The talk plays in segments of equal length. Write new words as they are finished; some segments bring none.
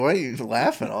Why are you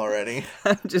laughing already?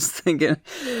 I'm just thinking,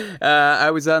 I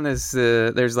was on this,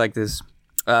 there's like this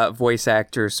voice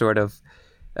actor sort of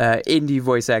indie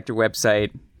voice actor website,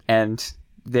 and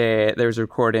there's a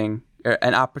recording,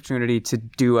 an opportunity to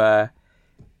do a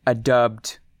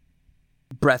dubbed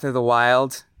Breath of the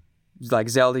Wild. Like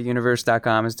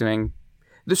ZeldaUniverse.com is doing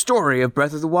the story of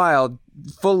Breath of the Wild,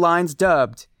 full lines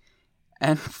dubbed.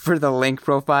 And for the link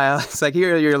profile, it's like,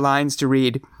 here are your lines to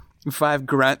read. 5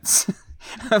 grunts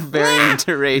of varying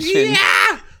duration.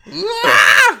 Yeah!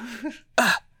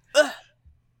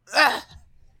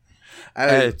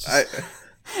 It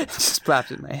just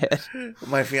popped in my head.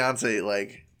 My fiance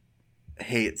like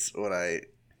hates when I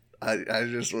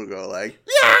just will go like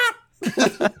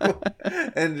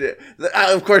and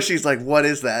of course she's like, what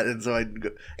is that? And so I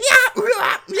go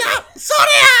sorry,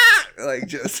 like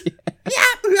just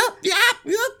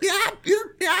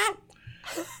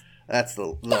that's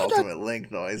the ultimate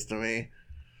Link noise to me.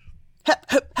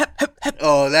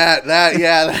 Oh, that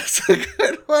yeah, that's a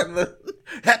good one.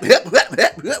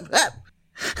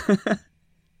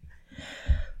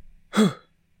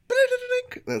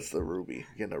 That's the Ruby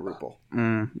getting a Rupal.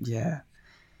 Yeah.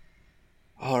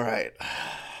 All right.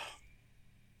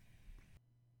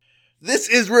 This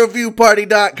is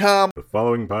ReviewParty.com. The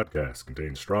following podcast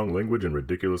contains strong language and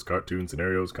ridiculous cartoon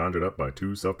scenarios conjured up by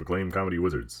 2 self-proclaimed comedy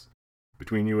wizards.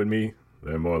 Between you and me,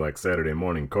 they're more like Saturday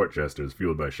morning court jesters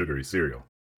fueled by sugary cereal.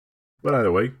 But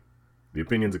either way, the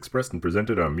opinions expressed and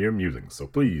presented are mere musings, so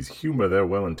please humor their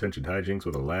well-intentioned hijinks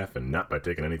with a laugh and not by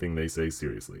taking anything they say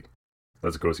seriously.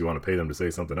 Unless, of course, you want to pay them to say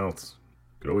something else.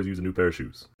 You could always use a new pair of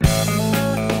shoes.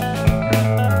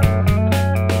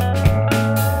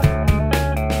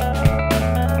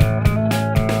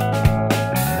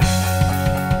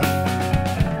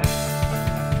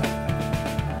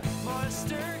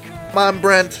 I'm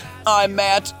Brent. I'm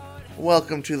Matt.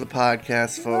 Welcome to the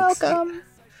podcast, folks. Welcome.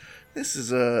 This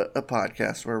is a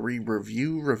podcast where we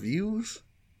review reviews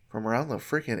from around the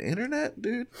freaking internet,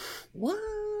 dude. What?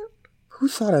 Who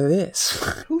thought of this?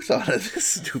 Who thought of this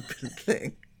stupid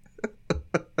thing?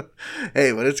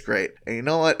 Hey, but it's great. And you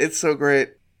know what? It's so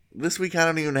great. This week I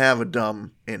don't even have a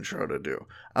dumb intro to do.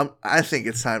 I think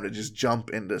it's time to just jump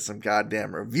into some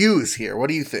goddamn reviews here. What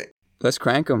do you think? Let's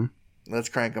crank them. Let's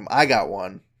crank them. I got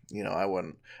one. You know, I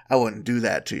wouldn't do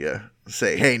that to you.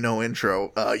 Say, hey, no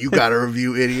intro. You got a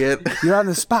review, idiot. You're on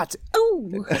the spot.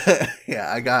 Ooh.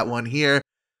 Yeah, I got one here.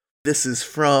 This is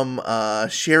from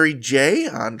Sherry J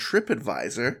on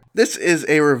TripAdvisor. This is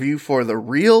a review for the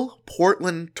Real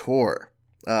Portland Tour.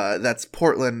 That's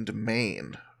Portland,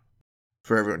 Maine.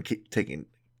 For everyone keep taking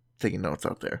notes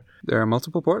out there. There are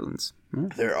multiple Portlands. Yeah.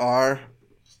 There are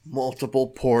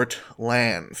multiple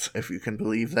Portlands, if you can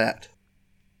believe that.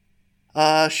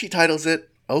 She titles it,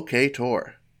 OK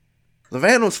Tour. The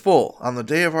van was full on the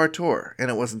day of our tour,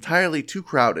 and it was entirely too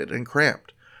crowded and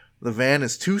cramped. The van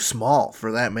is too small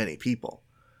for that many people.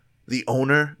 The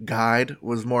owner, guide,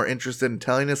 was more interested in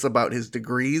telling us about his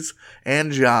degrees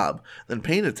and job than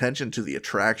paying attention to the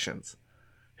attractions.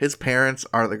 His parents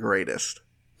are the greatest.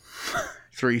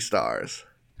 3 stars.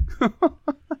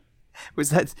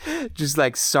 Was that just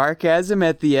like sarcasm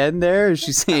at the end there? Is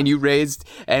she saying you raised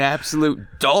an absolute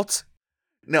dolt?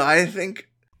 No, I think...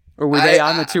 Or were they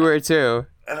on the tour too?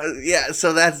 Yeah,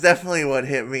 so that's definitely what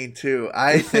hit me too.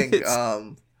 I think,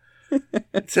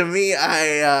 to me,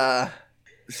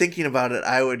 thinking about it,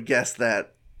 I would guess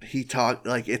that he talked,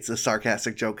 like, it's a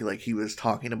sarcastic joke, like he was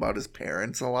talking about his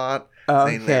parents a lot.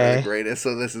 Saying they're the greatest,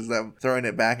 so this is them throwing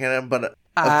it back at him. But,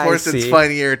 of course, it's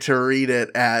funnier to read it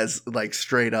as, like,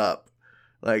 straight up.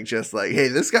 Like, just like, hey,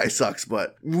 this guy sucks,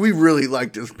 but we really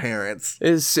liked his parents.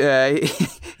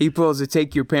 He pulls a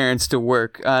take your parents to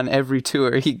work on every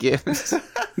tour he gives.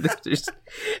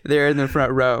 They're in the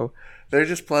front row. They're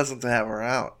just pleasant to have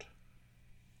around.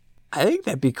 I think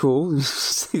that'd be cool.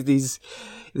 these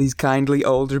kindly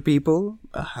older people.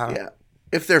 Yeah.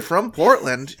 If they're from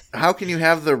Portland, how can you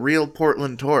have the Real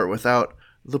Portland Tour without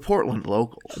the Portland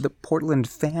locals? The Portland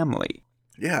family.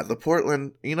 Yeah, the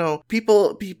Portland, you know,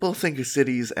 people think of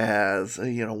cities as,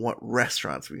 you know, what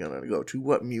restaurants we're going to go to,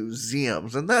 what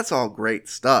museums, and that's all great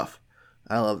stuff.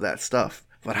 I love that stuff.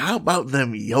 But how about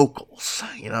them yokels,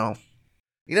 you know?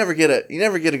 You never get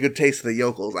a good taste of the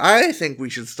yokels. I think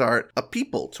we should start a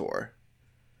people tour.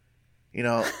 You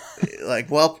know,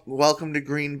 like, welcome to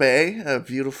Green Bay, a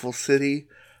beautiful city.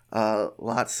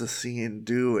 Lots to see and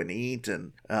do and eat,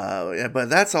 and but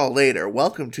that's all later.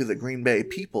 Welcome to the Green Bay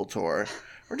People Tour.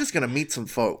 We're just gonna meet some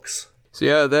folks. So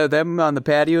yeah, them on the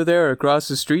patio there across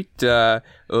the street. Those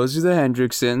are the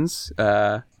Hendricksons.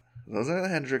 Those are the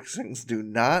Hendricksons. Do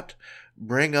not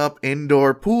bring up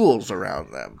indoor pools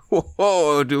around them.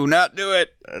 Whoa, do not do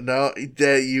it. No,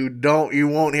 that you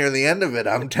won't hear the end of it.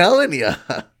 I'm telling you.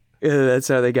 That's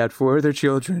how they got 4 of their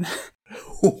children.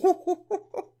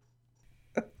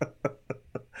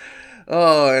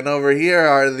 Oh, and over here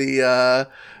are the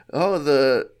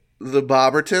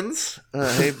Bobertons.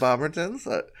 Hey, Bobertons.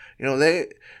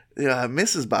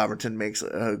 Mrs. Boberton makes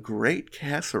a great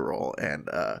casserole,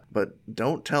 but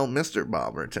don't tell Mr.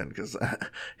 Boberton, because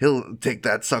he'll take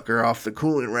that sucker off the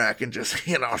cooling rack and just,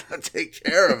 take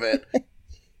care of it.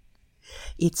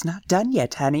 It's not done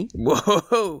yet, honey.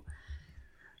 Whoa!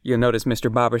 You'll notice Mr.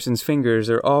 Boberson's fingers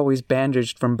are always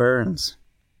bandaged from burns.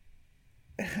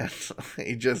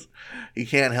 He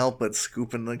can't help but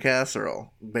scooping the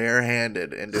casserole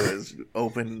barehanded into his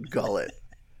open gullet.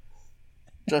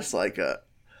 Just like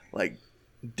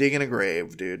digging a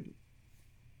grave, dude.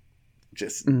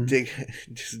 Just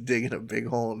digging a big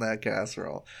hole in that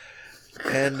casserole.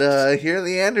 And here are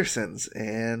the Andersons,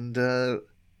 and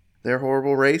they're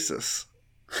horrible racists.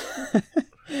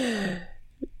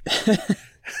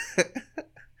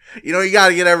 You got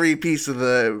to get every piece of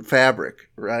the fabric,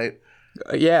 right?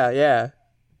 Yeah.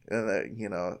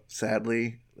 And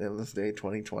sadly, in this day,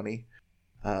 2020,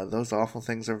 those awful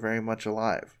things are very much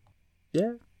alive.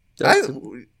 Yeah.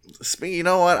 You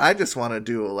know what? I just want to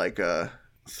do like a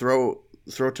throw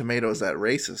tomatoes at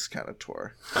racist kind of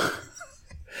tour.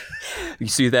 You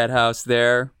see that house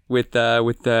there with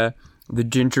the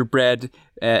gingerbread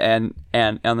and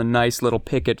on the nice little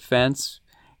picket fence?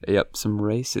 Yep, some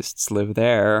racists live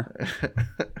there.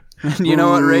 You know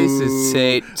what racists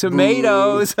hate?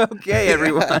 Tomatoes. Okay,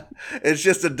 everyone. It's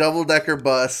just a double-decker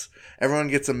bus. Everyone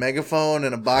gets a megaphone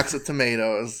and a box of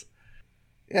tomatoes.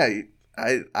 Yeah,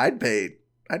 I'd pay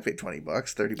 $20,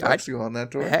 $30 to go on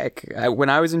that tour. Heck, when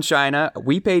I was in China,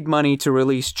 we paid money to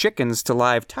release chickens to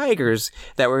live tigers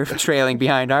that were trailing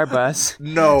behind our bus.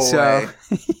 No way.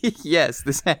 Yes,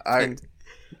 this happened.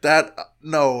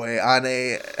 No way. On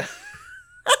a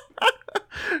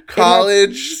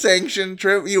college sanctioned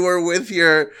trip, you were with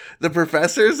the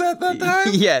professors at that time?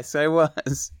 Yes, I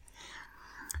was.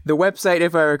 The website,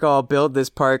 if I recall, billed this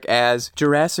park as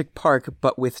Jurassic Park,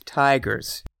 but with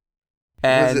tigers.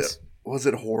 And was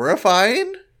it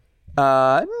horrifying?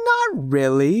 Not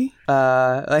really.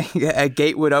 Like a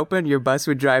gate would open, your bus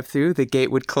would drive through, the gate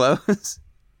would close,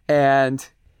 and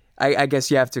I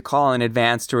guess you have to call in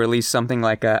advance to release something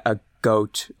like a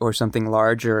goat or something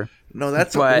larger. No,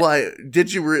 that's why.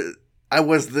 Did you?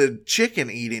 Was the chicken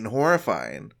eating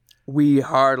horrifying? We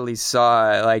hardly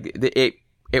saw it. Like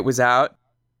it was out.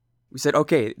 We said,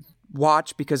 okay,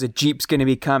 watch because a Jeep's going to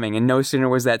be coming. And no sooner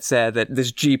was that said that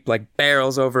this Jeep like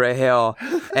barrels over a hill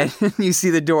and you see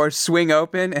the door swing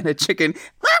open and a chicken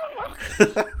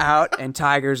out and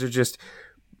tigers are just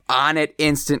on it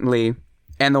instantly.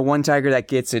 And the one tiger that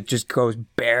gets it just goes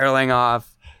barreling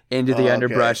off into the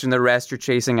underbrush and the rest are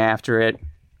chasing after it.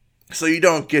 So you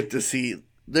don't get to see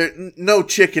no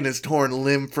chicken is torn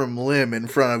limb from limb in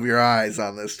front of your eyes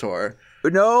on this tour.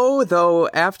 No, though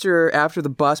after the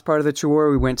bus part of the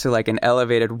tour, we went to like an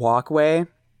elevated walkway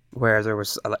where there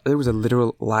was a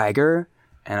literal liger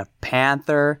and a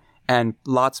panther and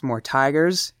lots more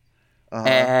tigers. Uh-huh.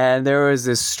 And there was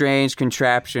this strange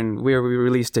contraption where we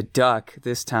released a duck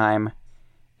this time.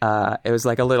 It was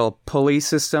like a little pulley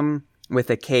system with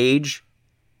a cage.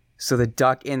 So the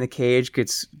duck in the cage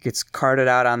gets carted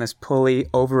out on this pulley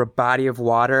over a body of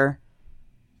water.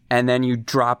 And then you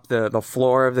drop the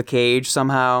floor of the cage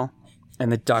somehow,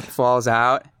 and the duck falls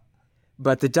out.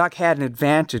 But the duck had an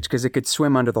advantage because it could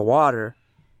swim under the water.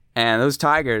 And those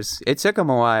tigers, it took them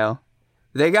a while.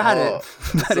 They got it,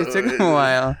 but it took them a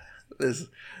while.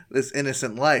 This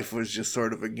innocent life was just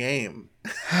sort of a game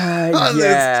on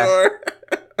this tour.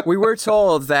 We were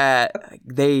told that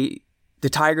the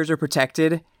tigers are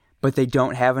protected, but they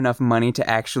don't have enough money to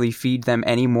actually feed them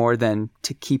any more than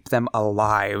to keep them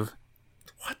alive.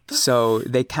 So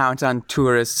they count on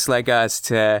tourists like us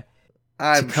to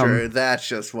sure that's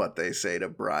just what they say to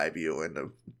bribe you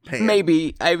into paying.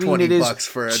 Maybe. I mean, $20 it is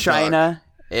for a China.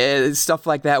 Stuff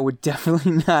like that would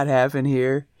definitely not happen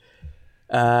here.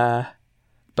 But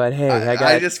hey,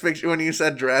 I just pictured when you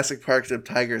said Jurassic Park of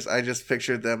tigers, I just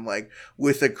pictured them like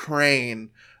with a crane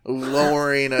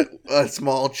lowering a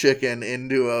small chicken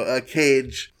into a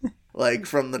cage, like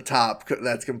from the top.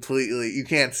 That's completely, you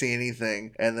can't see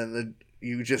anything, and then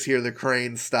you just hear the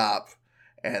crane stop,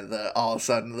 and all of a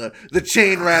sudden the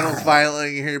chain rattles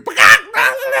violently. You hear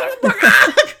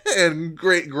and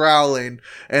great growling,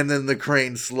 and then the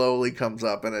crane slowly comes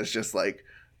up, and it's just like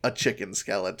a chicken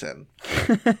skeleton.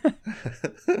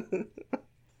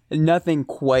 Nothing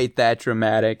quite that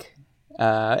dramatic.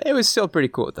 It was still pretty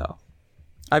cool though.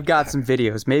 I've got some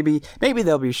videos. Maybe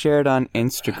they'll be shared on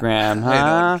Instagram, huh?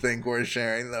 I don't think we're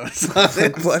sharing those on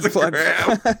Plug.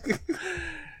 Instagram.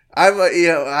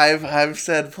 I've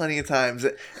said plenty of times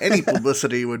that any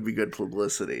publicity would be good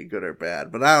publicity, good or bad.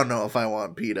 But I don't know if I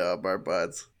want PETA up our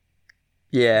butts.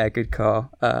 Yeah, good call.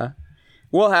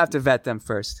 We'll have to vet them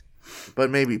first. But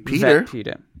maybe Peter. Vet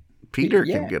PETA. Peter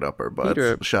Yeah. can get up our butts.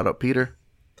 Peter. Shout out Peter.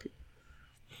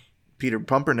 Peter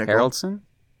Pumpernickel. Harrelson?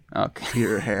 Okay.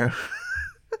 Peter Hare.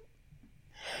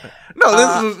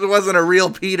 No, this wasn't a real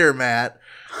Peter, Matt.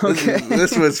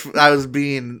 This was I was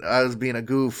being a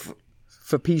goof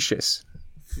Facetious.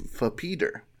 for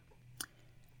Peter.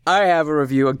 I have a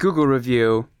review, a Google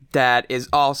review, that is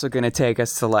also going to take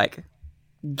us to like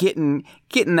getting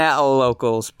that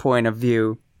local's point of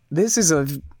view. This is a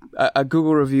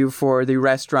Google review for the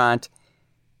restaurant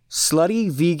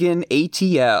Slutty Vegan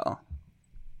ATL,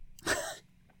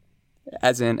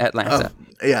 as in Atlanta.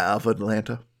 Yeah, of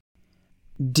Atlanta.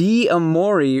 D.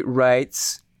 Amori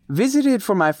writes, visited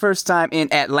for my first time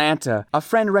in Atlanta. A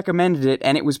friend recommended it,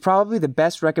 and it was probably the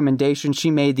best recommendation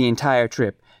she made the entire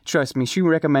trip. Trust me, she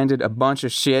recommended a bunch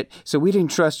of shit, so we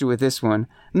didn't trust her with this one.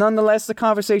 Nonetheless, the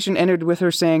conversation ended with her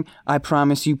saying, I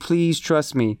promise you, please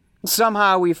trust me.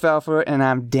 Somehow we fell for it, and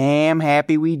I'm damn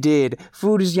happy we did.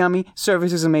 Food is yummy,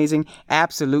 service is amazing,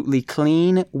 absolutely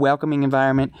clean, welcoming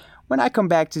environment. When I come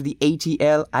back to the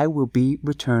ATL, I will be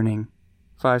returning.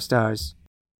 5 stars.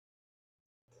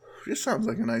 This sounds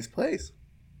like a nice place.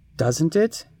 Doesn't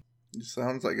it? It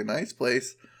sounds like a nice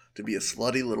place to be a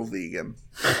slutty little vegan.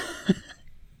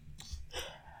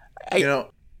 You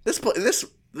know,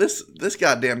 this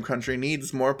goddamn country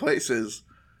needs more places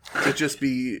to just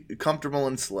be comfortable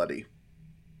and slutty.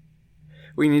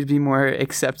 We need to be more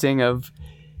accepting of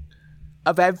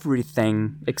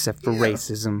everything except for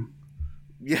racism.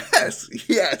 Yes.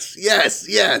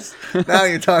 Now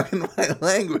you're talking my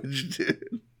language,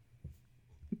 dude.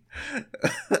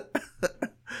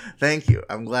 Thank you.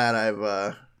 I'm glad I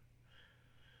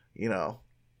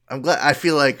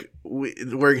feel like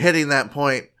we're hitting that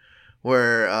point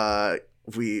where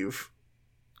we're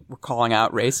calling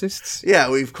out racists.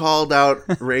 Yeah, we've called out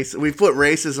race. We've put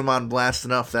racism on blast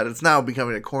enough that it's now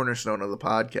becoming a cornerstone of the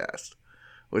podcast,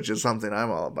 which is something I'm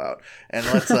all about. And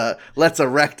let's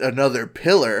erect another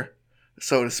pillar,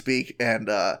 so to speak, and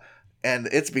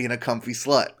it's being a comfy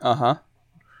slut.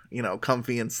 You know,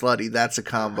 comfy and slutty, that's a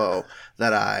combo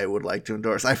that I would like to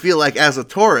endorse. I feel like as a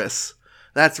Taurus,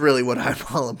 that's really what I'm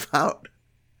all about.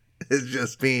 It's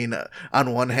just being,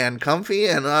 on one hand, comfy,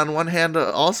 and on one hand,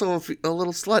 also a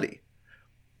little slutty.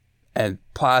 And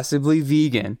possibly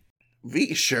vegan.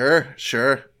 Sure.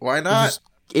 Why not?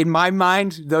 In my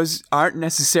mind, those aren't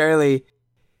necessarily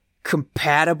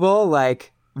compatible.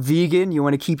 Like, vegan, you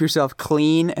want to keep yourself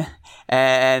clean,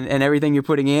 and everything you're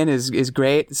putting in is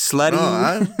great.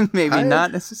 Slutty, maybe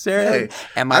not necessarily. Hey,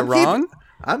 Am I wrong?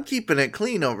 I'm keeping it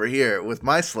clean over here with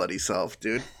my slutty self,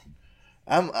 dude.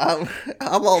 I'm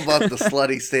all about the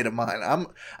slutty state of mind.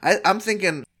 I'm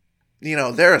thinking, you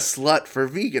know, they're a slut for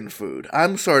vegan food.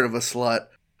 I'm sort of a slut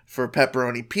for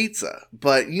pepperoni pizza,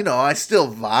 but you know, I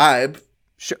still vibe.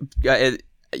 Sure.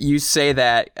 You say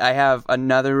that. I have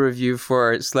another review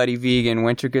for Slutty Vegan.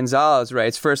 Winter Gonzalez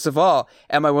writes, first of all,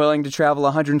 am I willing to travel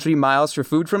 103 miles for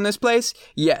food from this place?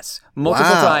 Yes,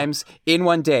 multiple times in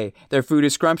one day. Their food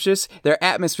is scrumptious. Their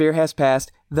atmosphere has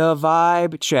passed the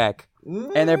vibe check.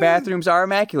 And their bathrooms are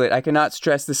immaculate. I cannot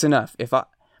stress this enough.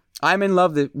 I'm in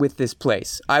love with this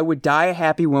place. I would die a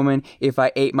happy woman if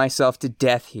I ate myself to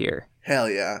death here. Hell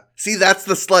yeah. See, that's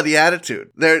the slutty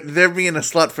attitude. They're being a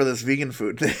slut for this vegan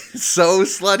food. So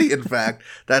slutty, in fact,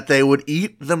 that they would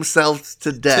eat themselves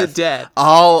to death.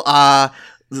 All,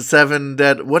 the 7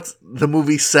 Dead... What's the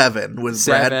movie 7 with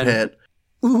Brad Pitt?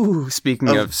 Ooh,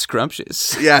 speaking of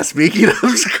scrumptious. Yeah, speaking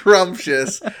of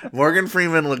scrumptious, Morgan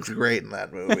Freeman looks great in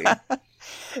that movie.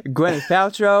 Gwyneth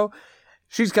Paltrow,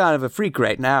 she's kind of a freak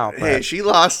right now. But... Hey, she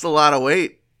lost a lot of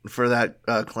weight for that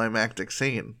climactic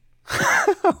scene.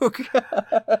 Oh, God.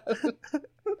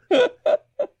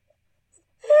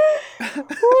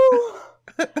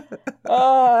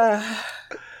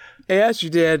 Yes, you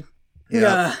did.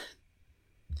 Yeah.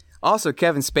 Also,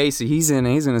 Kevin Spacey, he's in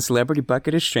a celebrity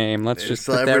bucket of shame. Let's just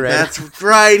put that right. That's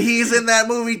right. He's in that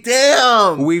movie.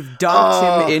 Damn. We've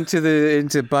dumped him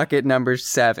into bucket number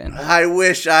 7. I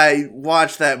wish I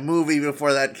watched that movie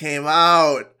before that came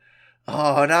out.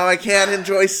 Oh, now I can't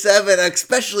enjoy 7,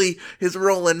 especially his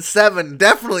role in 7.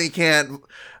 Definitely can't.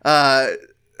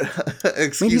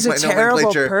 Excuse my nomenclature. He's a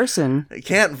terrible person. I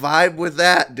can't vibe with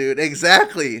that, dude.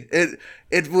 Exactly.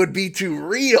 It would be too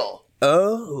real.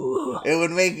 Oh. It would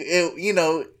make it. You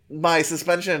know, my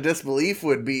suspension of disbelief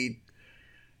would be,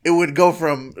 it would go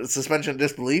from suspension of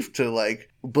disbelief to like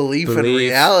belief in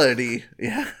reality.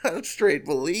 Yeah, straight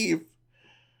belief.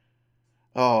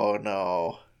 Oh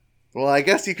no. Well, I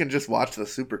guess you can just watch the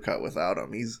supercut without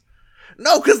him.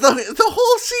 No, because the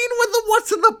whole scene with the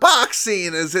what's in the box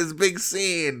scene is his big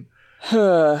scene.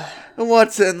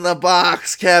 What's in the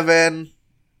box, Kevin?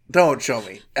 Don't show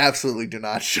me. Absolutely do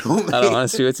not show me. I don't want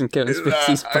to see what's in Kevin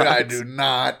Spacey's box. I do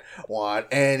not want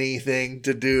anything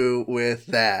to do with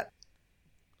that.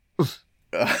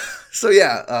 So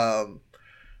yeah,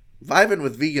 vibing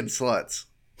with vegan sluts.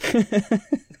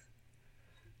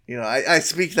 You know, I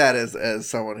speak that as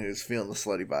someone who's feeling the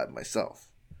slutty vibe myself.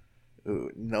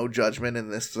 Ooh, no judgment in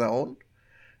this zone.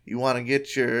 You want to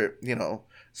get your, you know,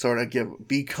 sort of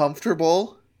be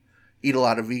comfortable, eat a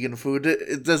lot of vegan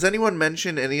food. Does anyone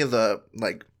mention any of the,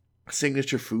 like,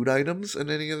 signature food items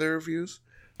in any of their reviews?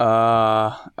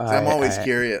 I'm always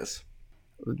curious.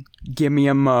 Give me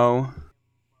a mo.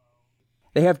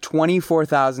 They have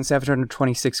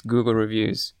 24,726 Google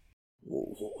reviews.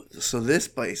 So this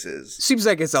place is... Seems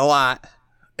like it's a lot.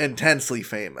 Intensely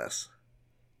famous.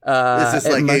 This is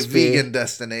like a vegan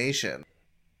destination.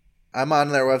 I'm on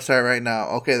their website right now.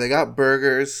 Okay, they got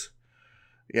burgers.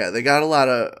 Yeah, they got a lot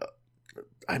of...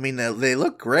 I mean, they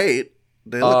look great.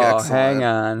 They look excellent. Oh, hang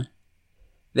on.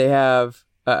 They have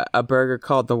a burger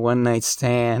called the One Night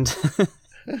Stand.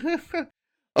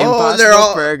 They're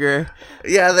all burger.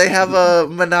 Yeah, they have a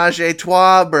menage a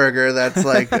trois burger that's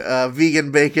like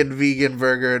vegan bacon, vegan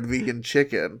burger, and vegan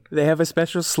chicken. They have a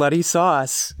special slutty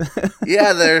sauce.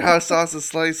 Yeah, their house sauce is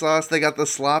slutty sauce. They got the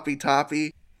sloppy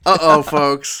toppy.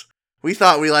 Folks. We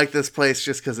thought we liked this place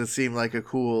just because it seemed like a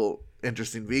cool,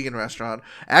 interesting vegan restaurant.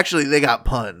 Actually, they got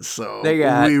puns, so we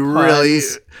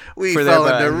fell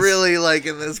into really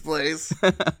liking this place.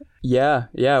 Yeah.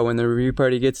 When the review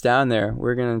party gets down there,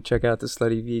 we're gonna check out the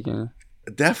slutty vegan.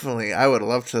 Definitely, I would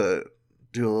love to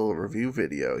do a little review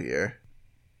video here.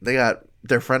 They got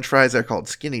their French fries are called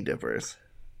Skinny Dippers.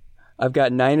 I've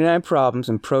got 99 problems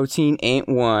and protein ain't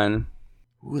one.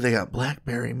 Ooh, they got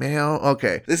blackberry mayo.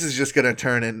 Okay, this is just gonna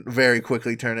very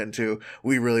quickly turn into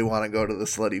we really want to go to the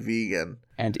slutty vegan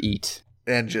and eat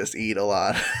and just eat a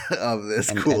lot of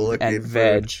this cool looking and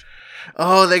veg.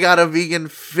 Oh, they got a vegan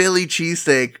Philly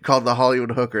cheesesteak called the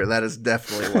Hollywood Hooker. That is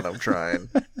definitely what I'm trying.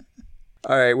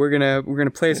 All right, we're gonna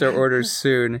place our orders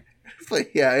soon.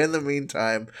 But yeah, in the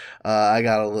meantime, I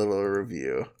got a little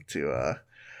review to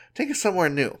take us somewhere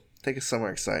new, take us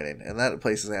somewhere exciting, and that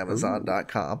place is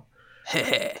Amazon.com.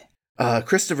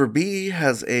 Christopher B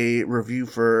has a review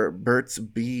for Burt's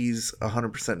Bees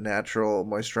 100% natural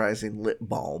moisturizing lip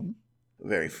balm.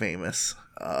 Very famous,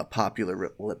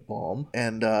 popular lip balm.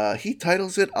 And he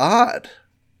titles it Odd.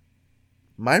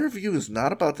 My review is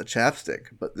not about the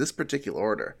chapstick, but this particular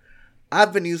order.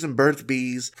 I've been using Burt's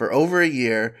Bees for over a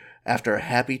year after a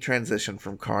happy transition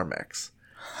from Carmex.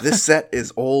 This set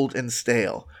is old and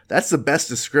stale. That's the best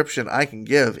description I can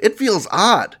give. It feels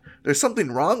odd. There's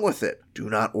something wrong with it. Do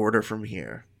not order from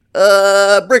here.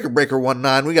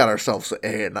 Breaker19, we got ourselves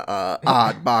an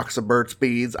odd box of Burt's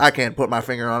Bees. I can't put my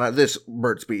finger on it. This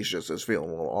Burt's Bees just is feeling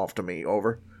a little off to me.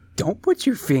 Over. Don't put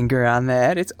your finger on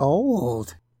that. It's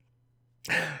old.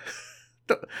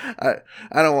 I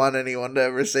don't want anyone to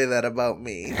ever say that about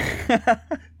me.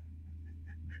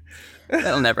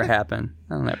 That'll never happen.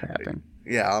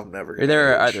 Yeah, I'm never gonna.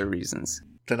 There are other reasons.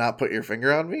 To not put your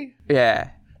finger on me? Yeah.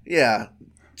 Yeah.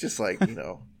 Just like,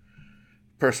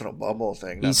 personal bubble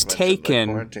thing. He's taken.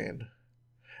 Quarantine.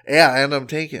 Yeah, and I'm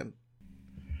taken.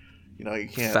 You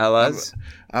can't. Fellas.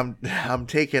 I'm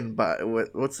taken by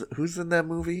who's in that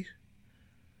movie?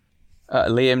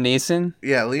 Liam Neeson?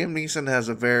 Yeah, Liam Neeson has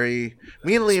a very...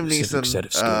 Me and Liam Neeson... set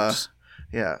of skills.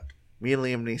 Yeah. Me and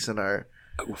Liam Neeson are...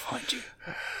 I will find you.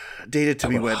 Dated to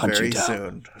be wed very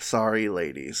soon. Sorry,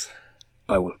 ladies.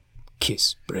 I will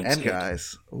kiss Brent's and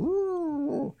guys.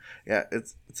 Ooh. Yeah,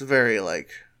 it's a very, like,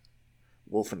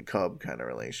 wolf and cub kind of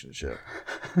relationship.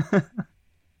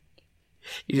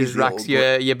 He just rocks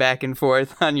you back and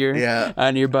forth on your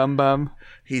bum.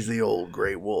 He's the old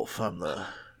gray wolf. I'm the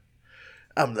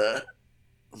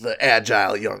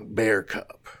agile young bear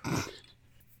cub. All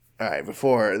right,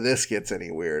 before this gets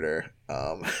any weirder,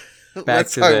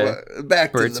 let's talk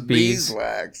about Burt's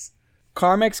beeswax.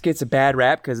 Carmex gets a bad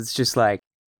rap because it's just like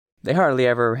they hardly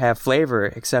ever have flavor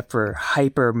except for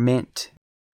hyper mint.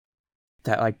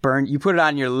 That like you put it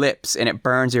on your lips and it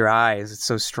burns your eyes. It's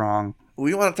so strong.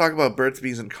 We want to talk about Burt's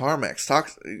Bees and Carmex.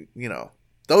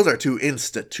 Those are two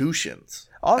institutions.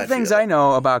 All the things I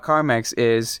know about Carmex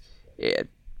is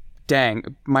dang,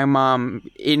 my mom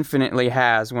infinitely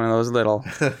has one of those little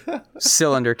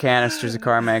cylinder canisters of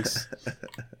Carmex.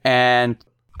 And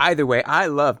either way, I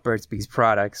love Burt's Bees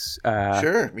products.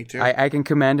 Sure, me too. I can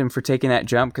commend him for taking that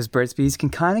jump because Burt's Bees can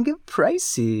kind of get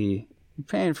pricey. You're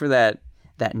paying for that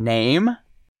name.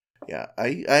 Yeah,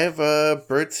 I have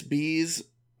Burt's Bees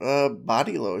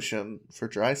body lotion for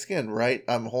dry skin. Right,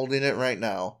 I'm holding it right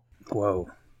now. Whoa.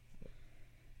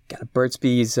 Got a Burt's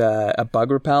Bees a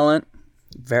bug repellent.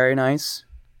 Very nice.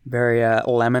 Very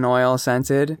lemon oil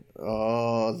scented.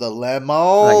 Oh, the lemon.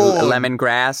 Like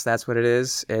lemongrass, that's what it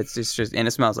is. It's just and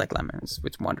it smells like lemons.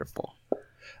 It's wonderful.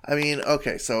 I mean,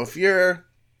 okay, so if you're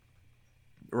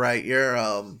right,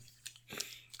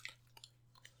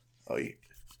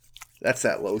 that's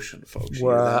that lotion, folks. You hear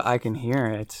Well, that? I can hear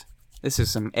it. This is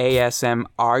some ASM.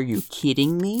 Are you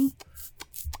kidding me?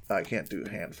 I can't do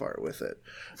hand fart with it.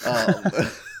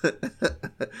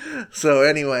 So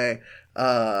anyway,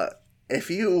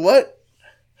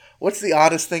 what's the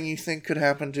oddest thing you think could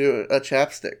happen to a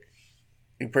chapstick?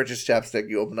 You purchase chapstick,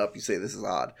 you open up, you say this is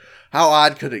odd. How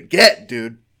odd could it get,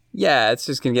 dude? Yeah, it's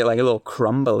just gonna get like a little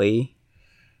crumbly.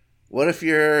 What if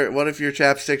your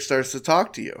chapstick starts to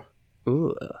talk to you?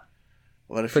 Ooh.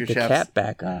 What if Put the cap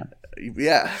back on.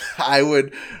 Yeah, I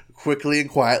would quickly and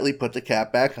quietly put the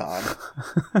cap back on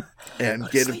and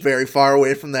get very far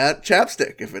away from that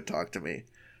chapstick if it talked to me.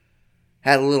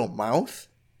 Had a little mouth.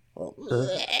 Well,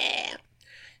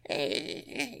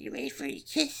 you ready for your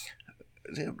kiss?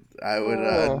 I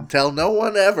would tell no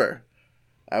one ever.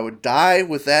 I would die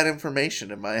with that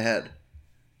information in my head.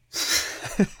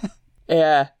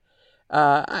 Yeah.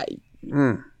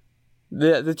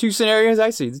 The two scenarios I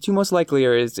see, the two most likely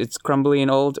are it's crumbly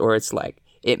and old, or it's like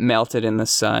it melted in the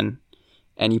sun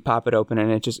and you pop it open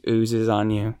and it just oozes on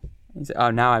you. You say, oh,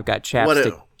 now I've got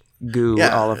chapstick goo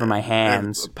all over my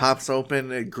hands. It pops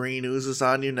open, it green oozes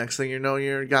on you. Next thing you know,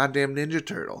 you're a goddamn Ninja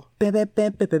Turtle.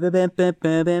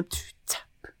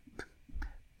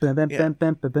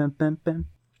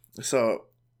 So,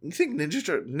 you think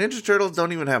Ninja Turtles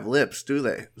don't even have lips, do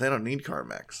they? They don't need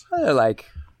Carmex.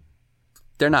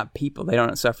 They're not people. They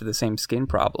don't suffer the same skin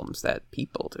problems that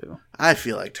people do. I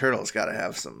feel like turtles got to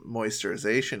have some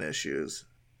moisturization issues.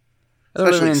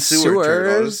 Especially Especially in sewer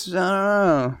sewers. turtles. I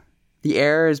don't know. The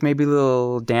air is maybe a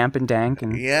little damp and dank.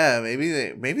 And Yeah, maybe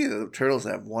the turtles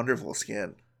have wonderful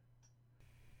skin.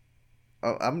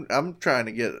 Oh, I'm trying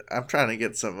to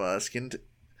get some skin.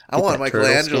 I want that turtle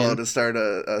Michelangelo skin. to start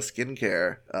a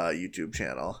skincare YouTube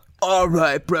channel. all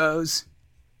right, bros.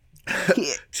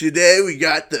 Today we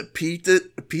got the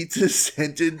pizza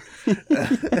scented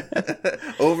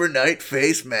overnight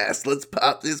face mask. Let's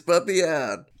pop this puppy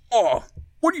on. Oh,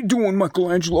 what are you doing,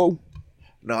 Michelangelo?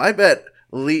 No, I bet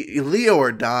Leo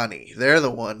or Donnie, they're the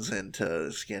ones into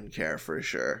skincare for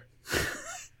sure.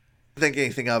 Think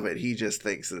anything of it. He just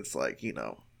thinks it's like,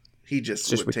 he just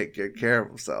would take good care of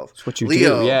himself. That's what you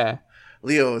Leo, do, yeah.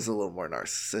 Leo is a little more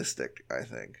narcissistic, I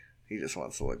think. He just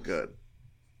wants to look good.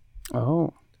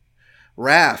 Oh.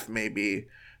 Raph maybe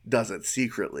does it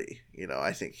secretly.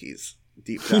 I think he's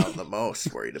deep down the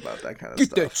most worried about that kind of Get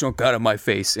stuff. that chunk out of my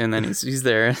face. And then he's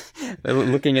there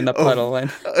looking in the puddle and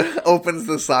Opens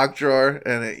the sock drawer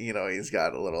and he's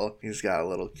got a little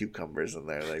cucumbers in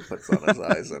there that he puts on his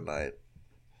eyes at night.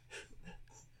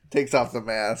 Takes off the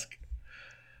mask,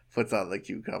 puts on the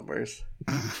cucumbers.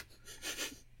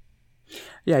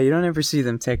 yeah, you don't ever see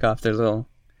them take off their little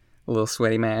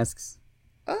sweaty masks.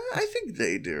 I think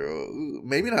they do.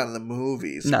 Maybe not in the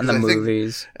movies. Not in the 'cause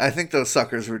movies. I think those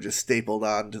suckers were just stapled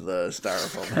onto the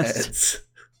styrofoam heads.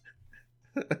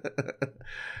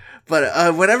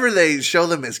 But whenever they show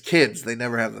them as kids, they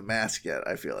never have the mask yet.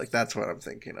 I feel like that's what I'm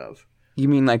thinking of. You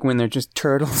mean like when they're just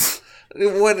turtles?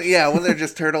 When they're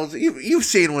just turtles. You've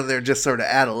seen when they're just sort of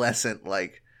adolescent,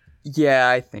 like Yeah,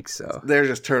 I think so. they're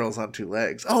just turtles on two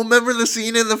legs. Oh, remember the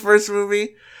scene in the first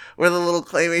movie where the little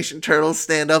claymation turtles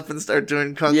stand up and start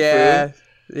doing kung fu? Yeah,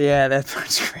 that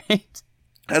part's great.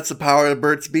 That's the power of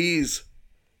Burt's Bees.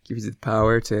 Gives you the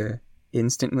power to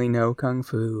instantly know kung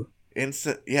fu.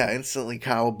 Instantly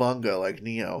cowabunga like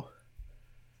Neo.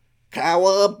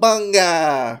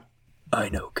 Cowabunga! I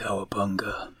know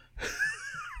cowabunga.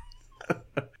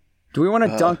 Do we want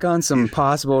to dunk on some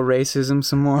possible racism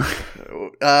some more?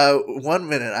 1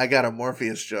 minute, I got a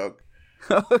Morpheus joke.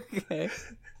 Okay.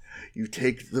 You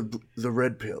take the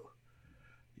red pill.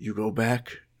 You go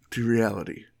back to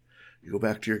reality. You go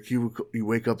back to your cubicle. You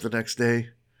wake up the next day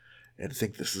and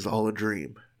think this is all a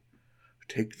dream.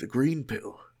 Take the green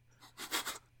pill.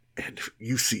 And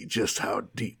you see just how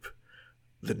deep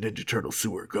the Ninja Turtle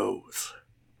sewer goes.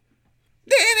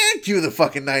 Cue the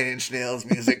fucking Nine Inch Nails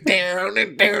music. Down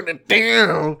and down and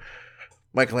down.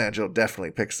 Michelangelo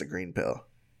definitely picks the green pill.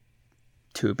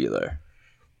 Tubular.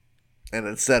 And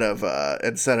instead of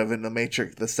in the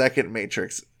Matrix, the second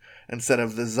Matrix, instead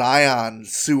of the Zion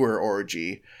sewer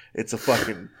orgy, it's a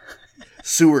fucking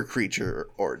sewer creature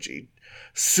orgy.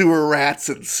 Sewer rats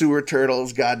and sewer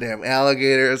turtles, goddamn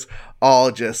alligators,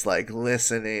 all just like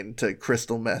listening to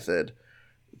Crystal Method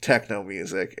techno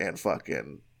music and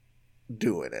fucking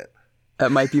doing it.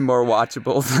 That might be more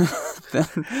watchable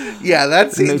than Yeah,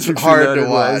 that seems Matrix hard Reloaded to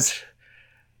watch. was.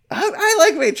 I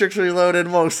like Matrix Reloaded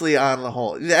mostly on the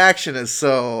whole. The action is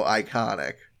so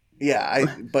iconic.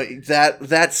 Yeah, but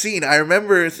that scene, I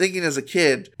remember thinking as a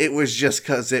kid, it was just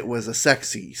because it was a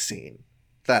sexy scene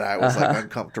that I was like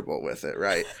uncomfortable with it,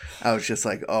 right? I was just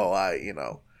like, oh,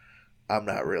 I'm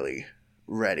not really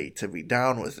ready to be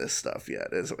down with this stuff yet,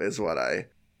 is what I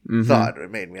thought.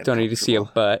 It made me uncomfortable. Don't need to see a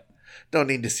butt. Don't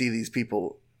need to see these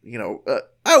people,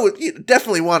 I would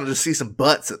definitely wanted to see some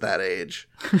butts at that age.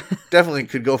 Definitely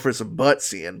could go for some butt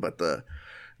seeing, but the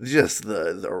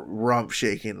rump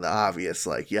shaking, the obvious,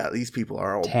 like, yeah, these people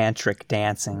are all Tantric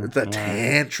dancing. the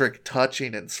tantric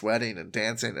touching and sweating and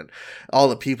dancing and all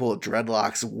the people with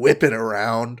dreadlocks whipping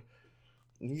around.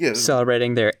 Yeah,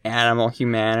 celebrating their animal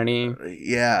humanity.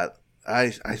 yeah.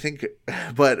 I think,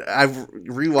 but I've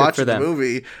rewatched the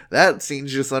movie. That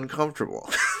scene's just uncomfortable.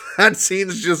 That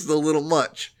scene's just a little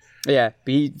much. Yeah,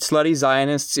 be slutty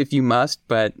Zionists if you must,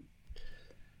 but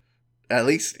at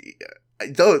least,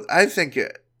 though, I think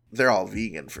they're all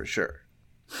vegan for sure.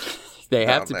 They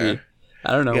have to be.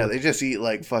 I don't know. Yeah, they just eat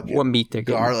like fucking what meat they're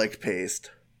garlic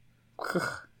paste.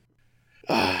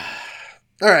 All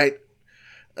right.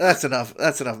 That's enough.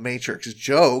 That's enough Matrix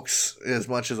jokes. As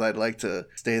much as I'd like to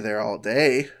stay there all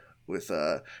day with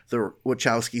the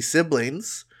Wachowski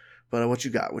siblings, but what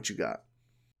you got? What you got?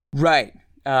 Right.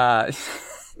 I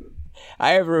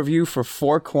have a review for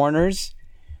Four Corners,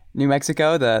 New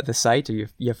Mexico. The site. Are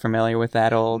you familiar with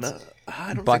that old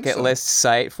bucket list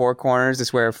site? Four Corners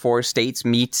is where 4 states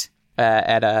meet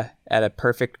at a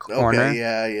perfect corner.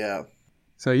 Okay. Yeah.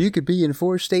 So you could be in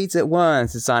 4 states at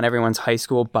once. It's on everyone's high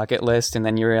school bucket list, and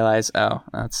then you realize, oh,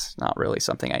 that's not really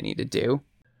something I need to do.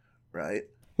 Right.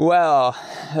 Well,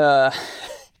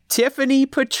 Tiffany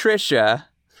Patricia,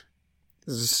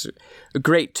 this is a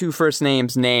great 2 first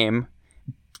names name,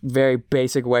 very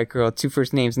basic white girl, 2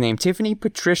 first names name. Tiffany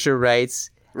Patricia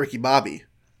writes, Ricky Bobby.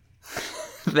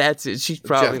 That's it. She's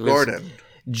probably Jeff Gordon.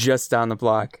 Just down the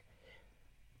block.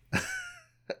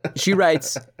 She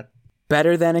writes,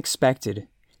 better than expected.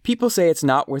 People say it's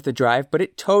not worth the drive, but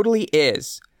it totally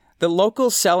is. The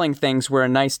locals selling things were a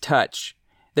nice touch.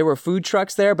 There were food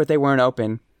trucks there, but they weren't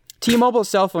open. T-Mobile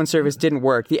cell phone service didn't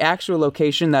work. The actual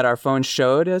location that our phone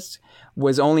showed us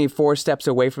was only 4 steps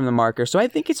away from the marker, so I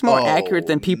think it's more accurate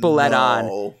than people let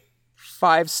on.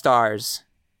 5 stars.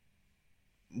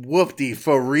 Whoop-de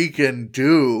freaking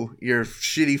do. Your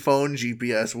shitty phone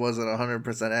GPS wasn't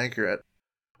 100% accurate.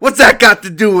 What's that got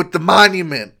to do with the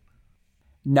monument?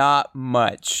 Not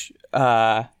much.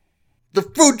 The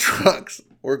food trucks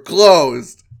were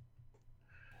closed.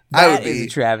 That is a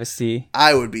travesty.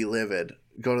 I would be livid.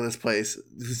 Go to this place,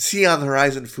 see on the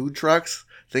horizon food trucks,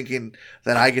 thinking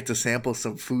that I get to sample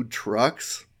some food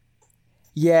trucks.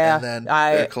 Yeah, and then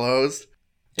they're closed.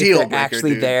 Deal breaker,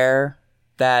 actually, dude. There,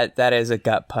 that is a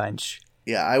gut punch.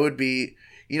 Yeah, I would be.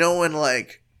 You know when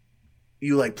like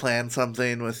you like plan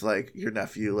something with like your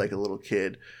nephew, like a little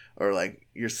kid, or like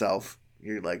yourself.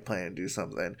 You're like planning to do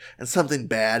something and something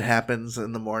bad happens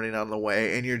in the morning on the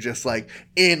way and you're just like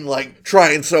in like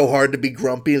trying so hard to be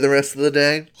grumpy the rest of the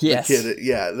day. Yes.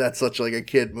 That's such like a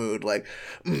kid mood. Like,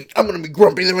 I'm going to be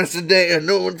grumpy the rest of the day and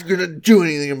no one's going to do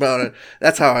anything about it.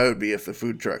 That's how I would be if the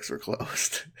food trucks were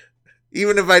closed.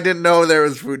 Even if I didn't know there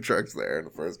was food trucks there in the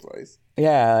first place.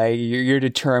 Yeah, you're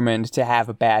determined to have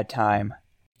a bad time.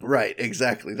 Right,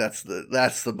 exactly. That's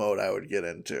the mode I would get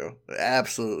into.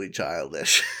 Absolutely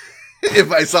childish.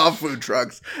 If I saw food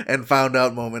trucks and found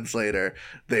out moments later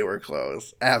they were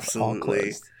closed.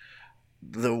 Absolutely.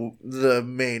 The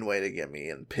main way to get me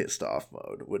in pissed off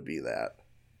mode would be that.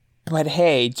 But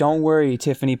hey, don't worry,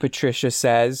 Tiffany Patricia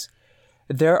says.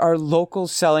 There are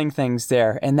locals selling things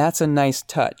there, and that's a nice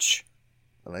touch.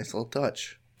 A nice little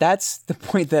touch. That's the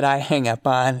point that I hang up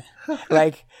on.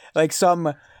 like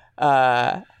some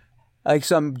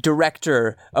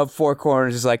director of Four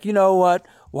Corners is like, you know what?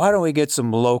 Why don't we get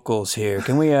some locals here?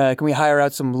 Can we hire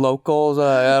out some locals?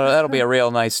 That'll be a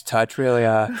real nice touch. Really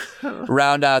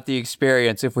round out the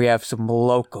experience if we have some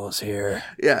locals here.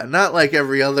 Yeah, not like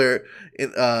every other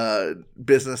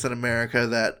business in America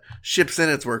that ships in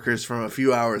its workers from a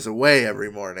few hours away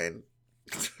every morning.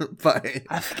 by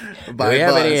Do by we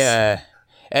have bus.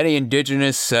 any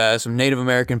indigenous, some Native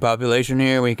American population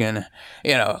here? We can,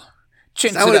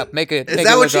 chintz that it what- up, make it. Is make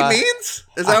that it what look she aw- means?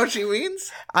 Is that what she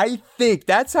means? I think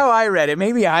that's how I read it.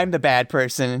 Maybe I'm the bad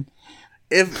person.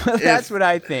 If That's if, what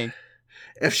I think.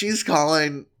 if she's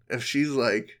calling, if she's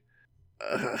like,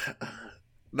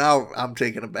 now I'm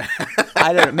taking it back.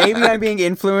 I don't know. Maybe I'm being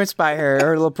influenced by her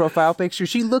little profile picture.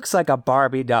 She looks like a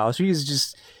Barbie doll. She's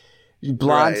just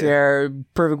blonde Right. hair,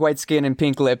 perfect white skin, and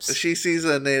pink lips. She sees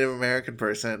a Native American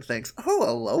person and thinks, "Oh,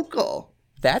 a local.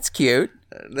 That's cute.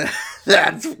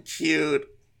 That's cute."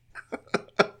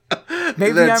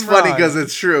 Maybe That's I'm funny wrong. because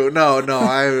it's true. No,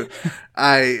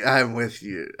 I'm with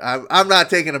you. I'm not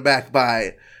taken aback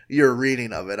by your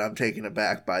reading of it. I'm taken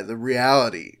aback by the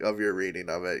reality of your reading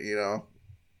of it. You know.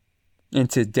 In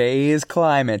today's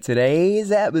climate,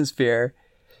 today's atmosphere,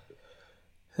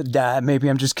 maybe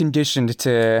I'm just conditioned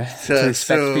to expect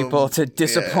assume, people to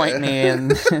disappoint me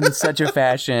in such a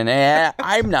fashion. And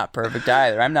I'm not perfect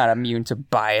either. I'm not immune to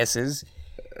biases.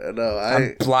 No,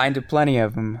 I'm blind to plenty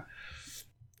of them.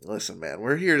 Listen, man.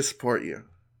 We're here to support you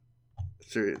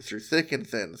through thick and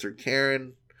thin, through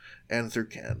Karen and through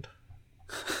Ken.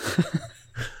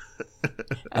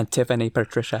 And Tiffany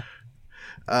Patricia.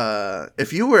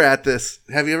 If you were at this,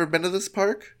 have you ever been to this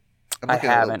park? I'm I looking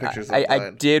at little haven't. pictures I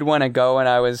online. did want to go when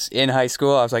I was in high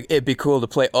school. I was like, it'd be cool to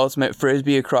play ultimate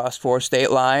frisbee across 4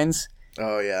 state lines.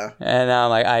 Oh yeah. And I'm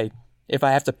like, if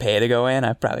I have to pay to go in,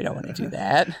 I probably don't want to do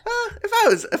that.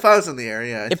 If I was in the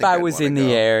area, If I was in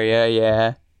the area,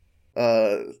 yeah.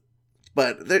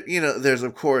 But there, there's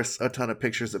of course a ton of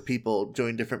pictures of people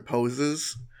doing different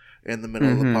poses in the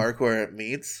middle of the park where it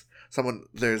meets.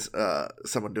 There's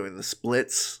someone doing the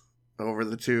splits over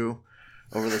the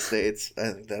states.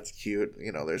 I think that's cute.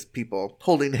 There's people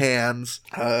holding hands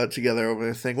together over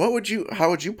the thing. How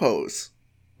would you pose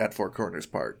at Four Corners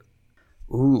Park?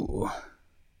 Ooh.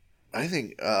 I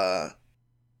think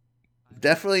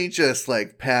definitely just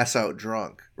like pass out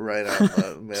drunk right out in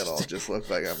the middle. Just look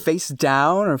like I'm Face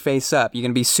down or face up? You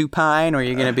gonna be supine or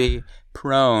you gonna be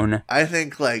prone? I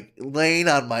think like laying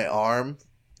on my arm,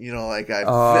 like I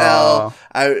Oh. fell.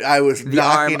 I was The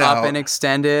arm knocking up out. and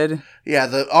extended. Yeah,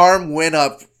 the arm went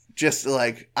up just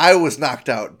like I was knocked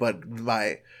out, but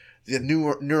the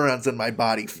neurons in my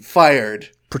body fired.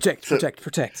 Protect.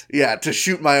 Yeah, to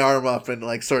shoot my arm up and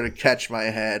like sort of catch my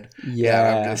head. Yeah.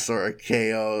 And I'm just sort of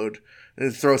KO'd.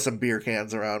 And throw some beer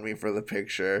cans around me for the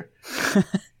picture.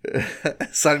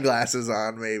 Sunglasses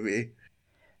on, maybe.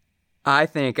 I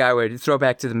think I would throw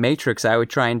back to the Matrix. I would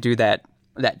try and do that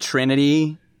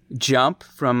Trinity jump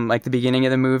from like the beginning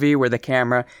of the movie where the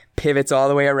camera pivots all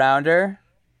the way around her.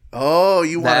 Oh,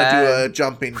 you want to do That- a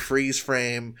jumping freeze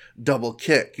frame double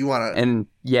kick. You want to... And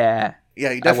yeah,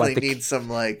 Yeah, you I want definitely the- need some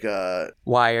like...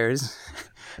 wires.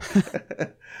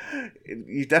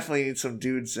 you definitely need some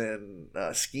dudes in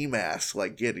ski masks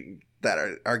like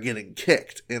that are getting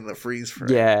kicked in the freeze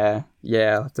frame.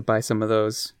 Yeah, I'll have to buy some of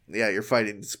those. Yeah, you're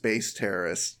fighting space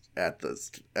terrorists at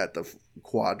the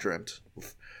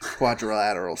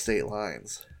quadrilateral state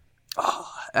lines. Oh,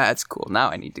 that's cool. Now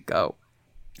I need to go.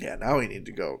 Yeah, now we need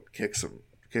to go kick some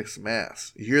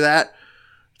ass. You hear that,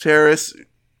 terrorists?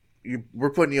 We're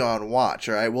putting you on watch.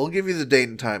 All right, we'll give you the date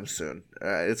and time soon. All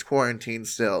right, it's quarantine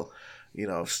still.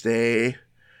 Stay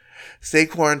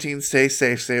quarantined, stay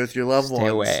safe, stay with your loved Stay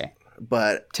ones. away.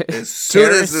 But as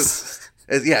soon as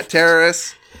Terrorists,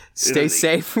 terrorists, stay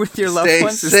safe with your loved stay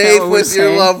ones. Is that safe what we're with your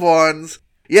saying? loved ones.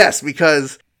 Yes,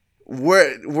 because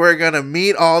we're gonna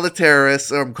meet all the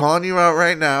terrorists. I'm calling you out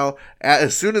right now.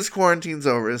 As soon as quarantine's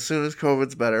over, as soon as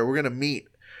COVID's better, we're gonna meet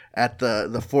at the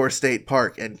 4-state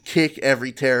park and kick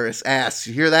every terrorist's ass.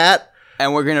 You hear that?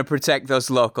 And we're gonna protect those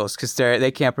locals because they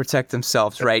can't protect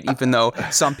themselves, right? Even though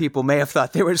some people may have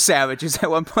thought they were savages at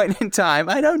one point in time.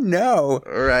 I don't know.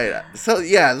 All right. So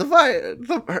yeah, the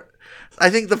vibe. I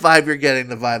think the vibe you're getting,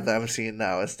 the vibe that I'm seeing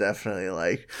now, is definitely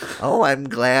like, oh, I'm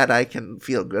glad I can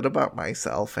feel good about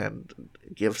myself and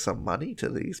give some money to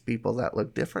these people that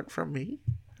look different from me.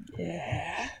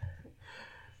 Yeah.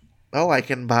 Oh, I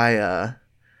can buy a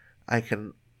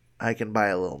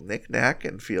little knickknack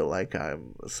and feel like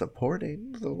I'm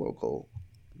supporting the local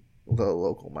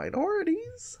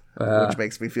minorities, which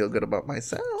makes me feel good about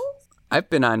myself. I've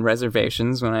been on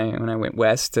reservations when I went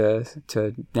west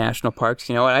to national parks.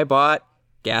 You know what I bought?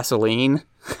 Gasoline,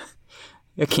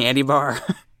 a candy bar.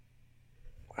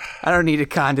 I don't need to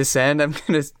condescend. I'm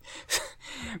gonna.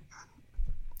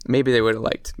 Maybe they would have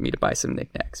liked me to buy some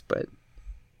knickknacks, but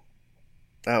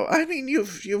Oh, I mean,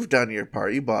 you've done your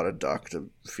part. You bought a duck to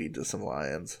feed to some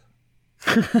lions.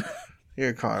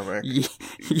 Your karmic yeah.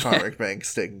 karmic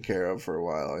bank's taken care of for a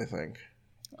while, I think.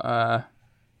 I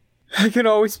can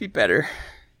always be better.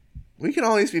 We can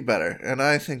always be better, and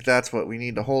I think that's what we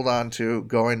need to hold on to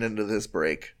going into this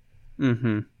break.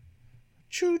 Mm-hmm.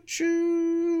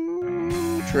 Choo-choo.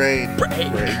 Train. Break.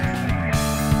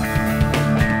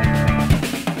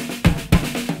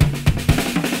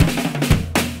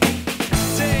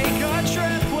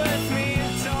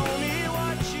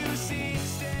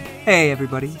 Hey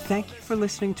everybody, thank you for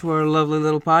listening to our lovely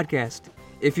little podcast.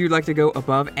 If you'd like to go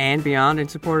above and beyond in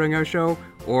supporting our show,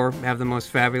 or have the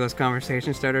most fabulous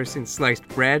conversation starter since sliced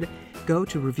bread, go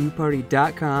to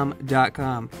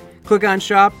reviewparty.com. Click on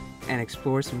shop and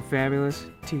explore some fabulous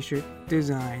t-shirt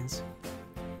designs.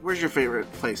 Where's your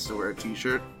favorite place to wear a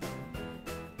t-shirt?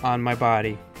 On my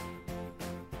body.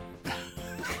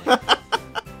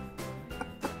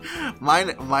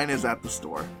 Mine is at the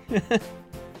store.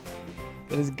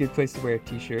 That is a good place to wear a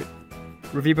t-shirt.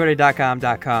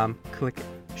 Reviewparty.com. Click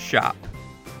shop.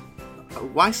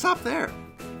 Why stop there?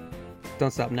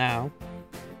 Don't stop now.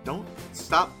 Don't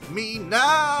stop me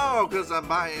now, because I'm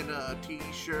buying a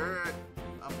t-shirt.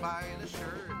 I'm buying a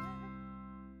shirt.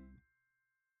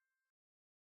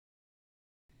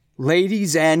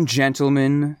 Ladies and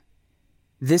gentlemen,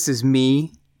 this is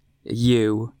me,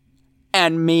 you,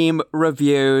 and Meme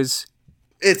Reviews.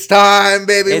 It's time,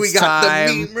 baby. It's we got time.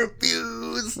 the meme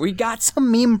reviews. We got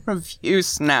some meme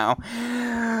reviews now.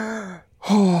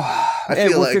 I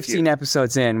feel we're like 15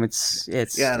 episodes in. It's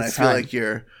yeah, and it's I feel time. like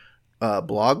your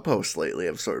blog posts lately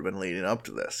have sort of been leading up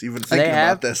to this. You've been thinking They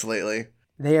have. about this lately.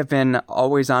 They have been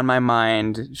always on my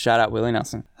mind. Shout out Willie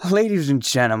Nelson. Ladies and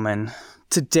gentlemen,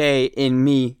 today in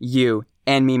Me, You,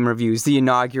 and Meme Reviews, the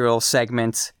inaugural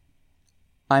segment,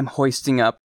 I'm hoisting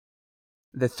up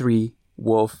the 3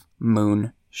 Wolf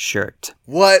Moon shirt.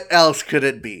 What else could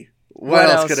it be? What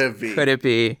else could it be? Could it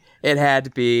be? It had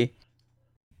to be.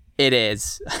 It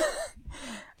is.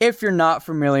 If you're not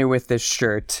familiar with this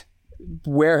shirt,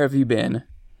 where have you been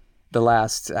the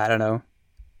last,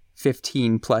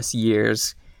 15 plus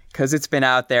years? Because it's been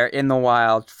out there in the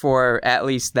wild for at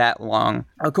least that long.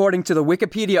 According to the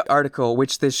Wikipedia article,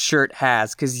 which this shirt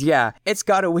has, because yeah, it's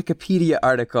got a Wikipedia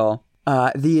article,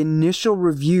 the initial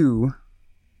review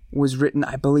was written,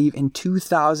 I believe, in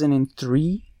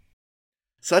 2003.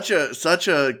 Such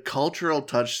a cultural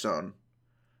touchstone,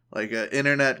 like an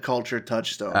internet culture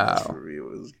touchstone. This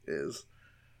review is.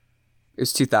 It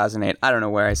was 2008. I don't know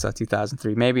where I saw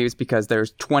 2003. Maybe it was because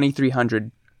there's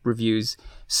 2,300 reviews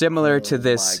similar to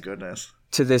this. My goodness.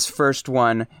 To this first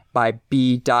one by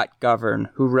B.Govern,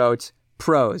 who wrote,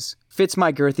 Pros: fits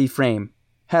my girthy frame,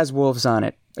 has wolves on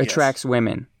it, attracts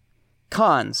women.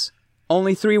 Cons: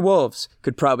 only 3 wolves,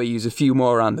 could probably use a few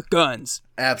more on the guns.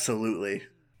 Absolutely.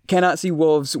 Cannot see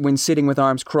wolves when sitting with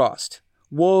arms crossed.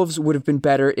 Wolves would have been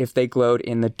better if they glowed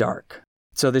in the dark.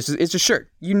 So it's a shirt.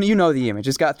 You know the image.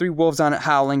 It's got 3 wolves on it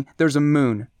howling. There's a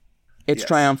moon. It's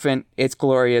triumphant. It's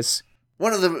glorious.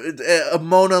 One of a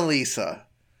Mona Lisa,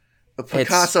 a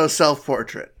Picasso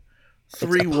self-portrait,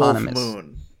 3 wolf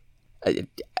moon.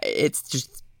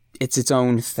 It's its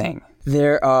own thing.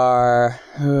 There are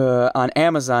on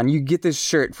Amazon. You get this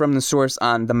shirt from the source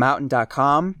on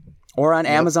themountain.com. Or on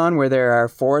Amazon, where there are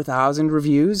 4,000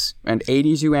 reviews and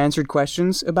 82 answered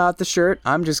questions about the shirt.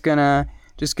 I'm just gonna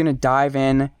dive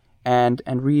in and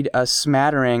read a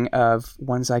smattering of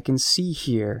ones I can see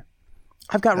here.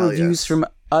 I've got reviews from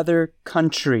other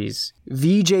countries.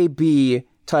 VJB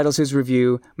titles his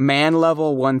review, Man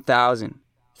Level 1000.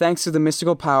 Thanks to the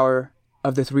mystical power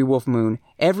of the 3 Wolf Moon,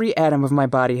 every atom of my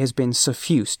body has been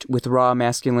suffused with raw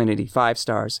masculinity. 5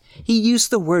 stars. He used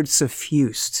the word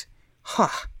suffused.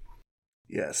 Huh.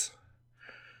 Yes.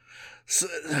 So,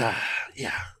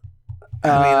 yeah.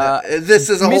 I mean, this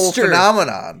is a whole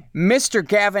phenomenon. Mr.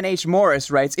 Gavin H.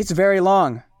 Morris writes, it's very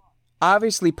long.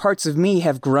 Obviously, parts of me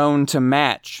have grown to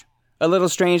match. A little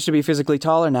strange to be physically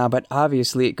taller now, but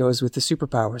obviously it goes with the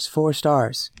superpowers. 4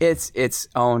 stars. It's its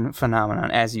own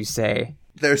phenomenon, as you say.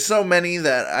 There's so many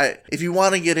that if you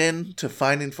want to get into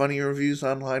finding funny reviews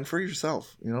online for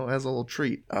yourself, as a little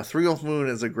treat, 3 Wolf Moon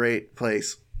is a great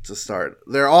place to start.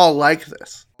 They're all like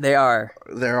this. They are.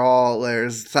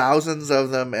 There's thousands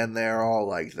of them, and they're all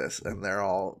like this, and they're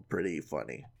all pretty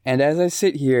funny. And as I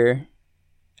sit here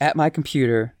at my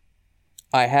computer,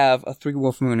 I have a 3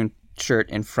 Wolf Moon shirt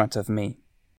in front of me.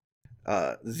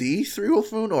 The 3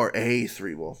 Wolf Moon or a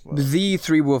 3 Wolf Moon? The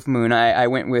 3 Wolf Moon. I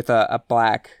went with a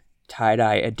black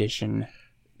tie-dye edition.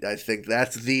 I think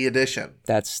that's the edition.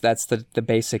 That's the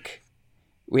basic,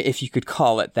 if you could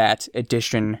call it that,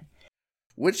 edition.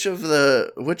 Which of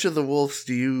the wolves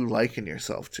do you liken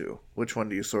yourself to? Which one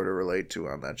do you sort of relate to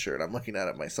on that shirt? I'm looking at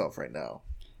it myself right now.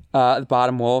 The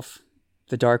bottom wolf,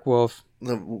 the dark wolf,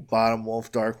 The bottom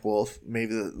wolf, dark wolf,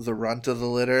 maybe the runt of the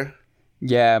litter.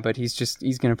 Yeah, but he's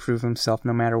going to prove himself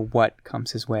no matter what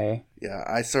comes his way. Yeah,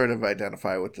 I sort of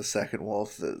identify with the second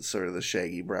wolf, the sort of the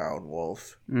shaggy brown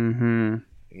wolf. Mm-hmm.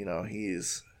 You know,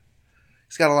 he's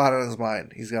got a lot on his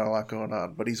mind. He's got a lot going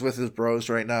on, but he's with his bros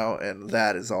right now, and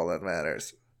that is all that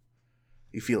matters.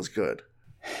 He feels good.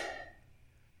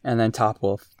 And then Top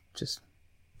Wolf, just...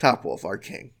 Top Wolf, our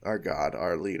king, our god,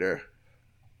 our leader.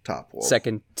 Top Wolf.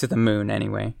 Second to the moon,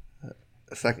 anyway.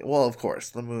 Second, well, of course,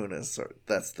 the moon is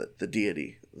that's the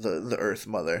deity, the Earth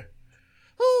Mother.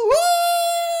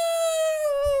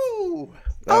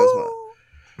 That was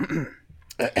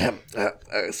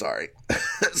my. Sorry,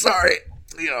 sorry.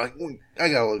 You know, I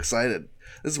got a little excited.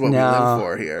 This is what we live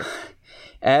for here.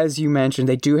 As you mentioned,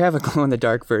 they do have a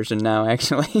glow-in-the-dark version now,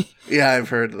 actually. Yeah, I've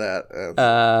heard that.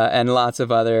 And lots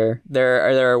of other.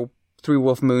 There are Three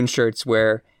Wolf Moon shirts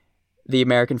where the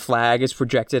American flag is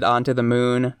projected onto the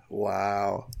moon.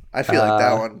 Wow. I feel like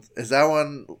that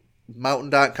one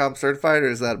mountain.com certified, or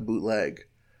is that a bootleg?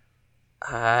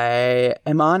 I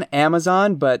am on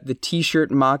Amazon, but the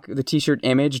t-shirt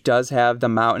image does have the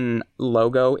mountain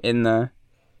logo in the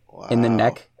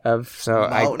neck of, so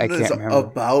I can't remember.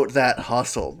 About that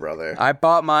hustle, brother. I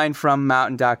bought mine from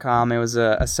mountain.com. It was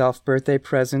a self-birthday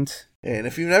present. And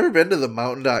if you've never been to the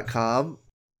mountain.com,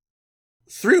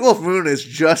 Three Wolf Moon is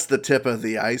just the tip of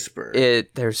the iceberg.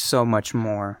 There's so much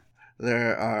more.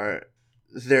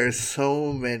 There's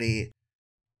so many.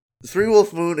 Three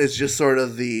Wolf Moon is just sort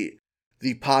of the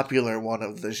popular one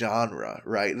of the genre,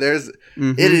 right? There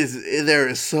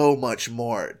is so much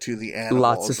more to the animals.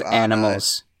 Lots of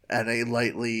animals. And a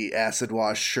lightly acid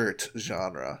wash shirt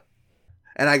genre.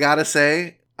 And I gotta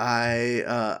say,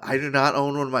 I do not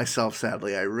own one myself,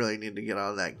 sadly. I really need to get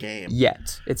on that game.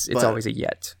 Yet. It's always a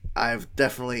yet. I've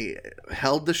definitely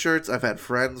held the shirts. I've had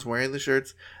friends wearing the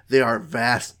shirts. They are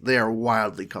vast. They are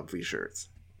wildly comfy shirts.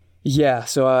 Yeah,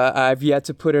 so I've yet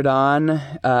to put it on.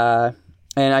 And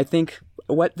I think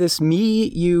what this Me,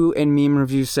 You, and Meme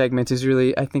Review segment is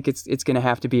really, I think it's going to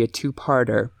have to be a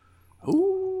two-parter.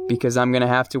 Ooh. Because I'm going to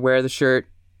have to wear the shirt,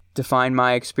 define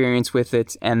my experience with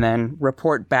it, and then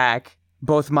report back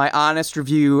both my honest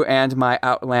review and my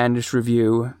outlandish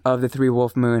review of the Three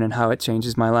Wolf Moon and how it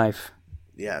changes my life.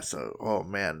 Yeah, so, oh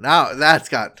man, now that's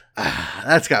got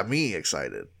me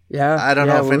excited. Yeah. I don't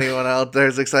know if anyone out there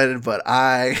is excited, but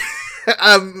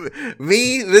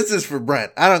this is for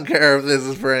Brent. I don't care if this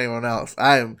is for anyone else.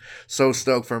 I am so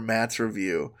stoked for Matt's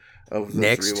review of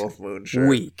the Three Wolf Moon shirt. Next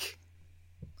week,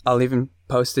 I'll even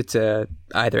post it to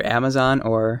either Amazon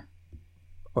or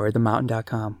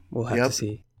themountain.com. We'll have to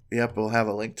see. Yep, we'll have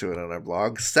a link to it on our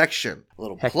blog section. A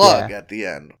little plug at the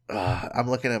end. I'm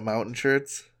looking at mountain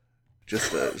shirts.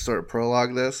 Just to sort of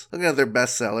prologue this. Looking at their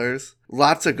best sellers.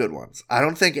 Lots of good ones. I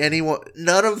don't think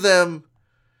none of them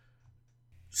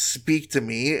speak to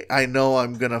me. I know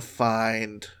I'm going to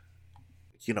find,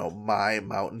 my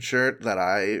mountain shirt that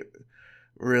I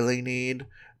really need.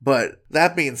 But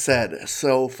that being said,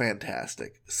 so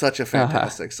fantastic. Such a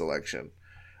fantastic selection.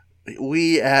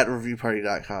 We at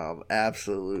reviewparty.com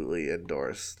absolutely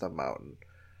endorse the mountain.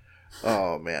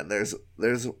 Oh man, there's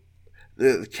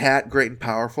the cat, Great and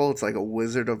Powerful. It's like a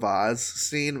Wizard of Oz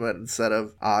scene, but instead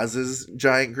of Oz's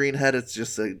giant green head, it's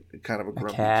just a kind of a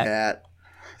grumpy cat.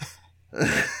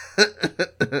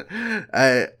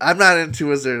 I'm not into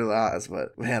Wizard of Oz,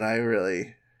 but man, I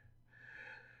really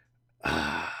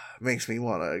makes me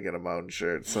want to get a mountain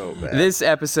shirt so bad. This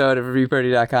episode of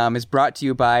ReviewParty.com is brought to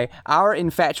you by our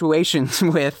infatuations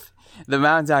with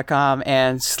themountain.com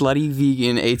and Slutty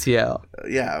Vegan ATL.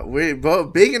 Yeah, we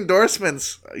both big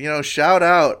endorsements. Shout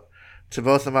out to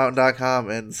both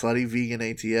themountain.com and Slutty Vegan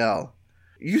ATL.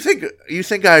 You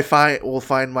think I will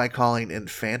find my calling in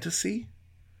fantasy?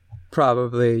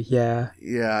 Probably, yeah.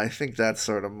 Yeah, I think that's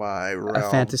sort of my realm.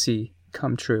 A fantasy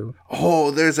come true.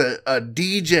 Oh, there's a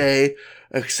DJ,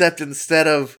 except instead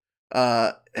of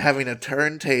having a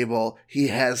turntable, he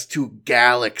has two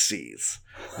galaxies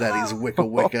that he's wicca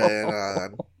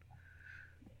on.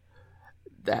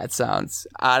 That sounds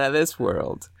out of this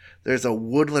world. There's a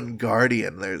woodland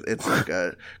guardian. It's like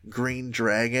a green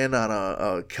dragon on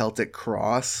a Celtic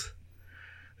cross.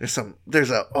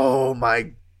 Oh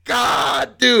my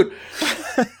god, dude.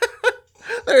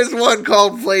 There's one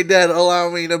called Play Dead.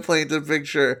 Allow me to paint a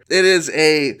picture. It is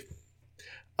a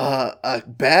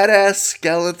badass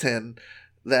skeleton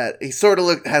that he sort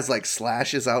of has like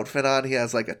Slash's outfit on. He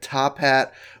has like a top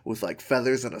hat with like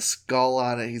feathers and a skull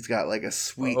on it. He's got like a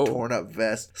sweet torn up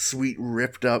vest, sweet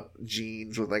ripped up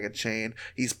jeans with like a chain.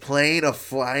 He's playing a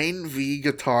Flying V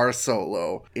guitar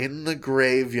solo in the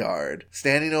graveyard,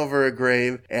 standing over a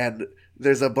grave, and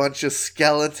there's a bunch of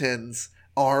skeletons,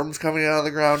 arms coming out of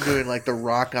the ground doing like the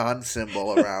rock on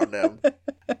symbol around him.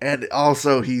 And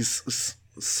also he's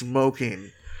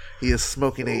smoking. He is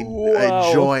smoking a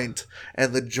joint,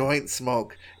 and the joint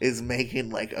smoke is making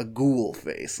like a ghoul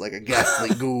face, like a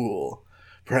ghastly ghoul,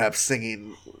 perhaps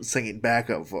singing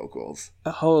backup vocals.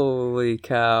 Holy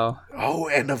cow. Oh,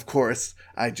 and of course,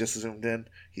 I just zoomed in.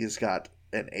 He's got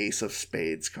an Ace of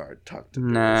Spades card tucked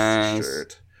into his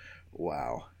shirt.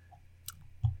 Wow.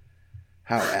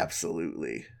 How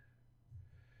absolutely.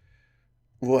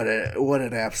 What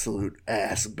an absolute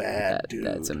ass bad dude.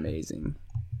 That's amazing.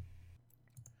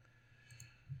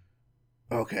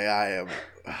 Okay, I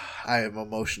am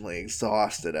emotionally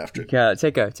exhausted after. Yeah,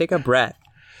 take a breath.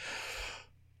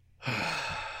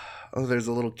 Oh, there's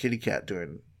a little kitty cat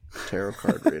doing tarot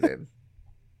card reading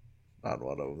on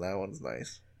one of them. That one's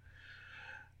nice.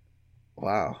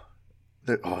 Wow.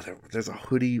 There's a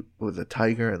hoodie with a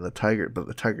tiger, but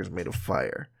the tiger's made of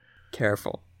fire.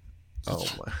 Careful. Oh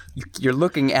my! You're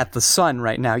looking at the sun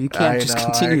right now. You can't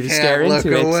continue to stare look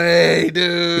into away, it,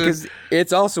 dude. because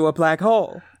it's also a black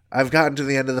hole. I've gotten to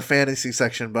the end of the fantasy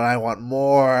section, but I want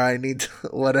more. I need to,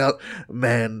 what else?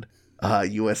 Man,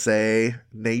 USA,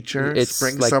 nature, it's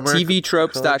spring, like summer.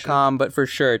 tvtropes.com, but for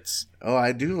shirts. Oh,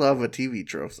 I do love a TV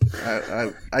tropes.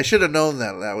 I should have known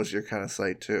that was your kind of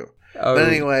site too. Oh. But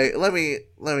anyway, let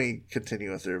me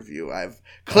continue with the review. I've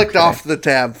clicked off the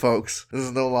tab, folks. This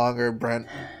is no longer Brent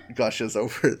gushes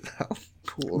over how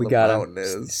cool We the gotta mountain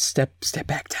is. step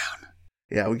back down.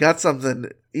 Yeah, we got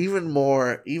something even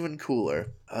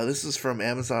cooler. This is from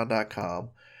Amazon.com.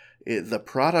 The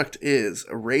product is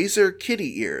Razer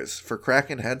kitty ears for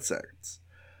Kraken headsets.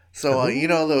 So you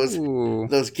know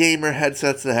those gamer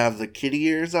headsets that have the kitty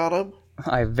ears on them?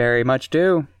 I very much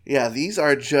do. Yeah, these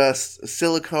are just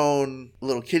silicone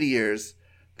little kitty ears.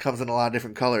 Comes in a lot of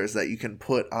different colors that you can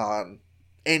put on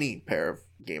any pair of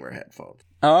gamer headphones.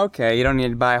 Oh, okay. You don't need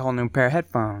to buy a whole new pair of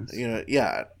headphones. You know,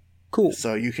 yeah. Cool.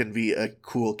 So you can be a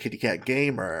cool kitty cat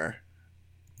gamer,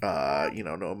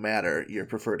 no matter your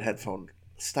preferred headphone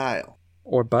style.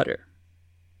 Or butter.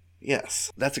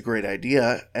 Yes, that's a great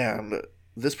idea, and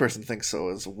this person thinks so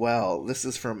as well. This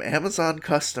is from Amazon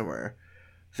customer.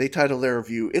 They titled their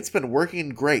review, "It's been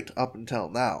working great up until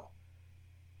now.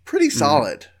 Pretty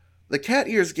solid. The cat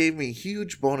ears gave me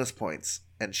huge bonus points,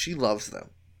 and she loves them.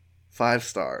 5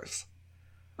 stars.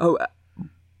 Oh,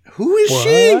 Who is what?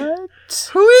 she?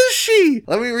 Who is she?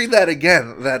 Let me read that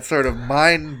again. That sort of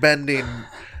mind-bending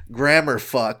grammar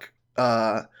fuck.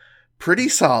 Pretty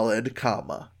solid,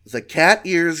 comma. The cat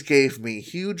ears gave me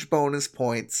huge bonus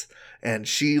points, and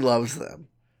she loves them.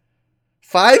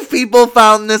 5 people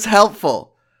found this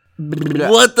helpful.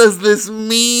 What does this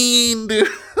mean, dude?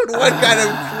 What kind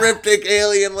of cryptic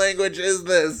alien language is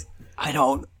this? I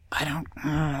don't get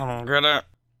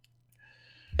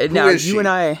it. Now, is she? you and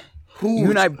I,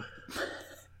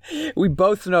 we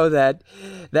both know that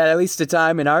at least a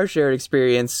time in our shared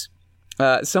experience,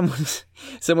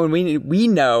 someone we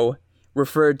know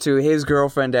referred to his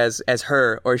girlfriend as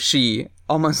her or she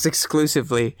almost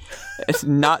exclusively,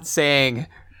 not saying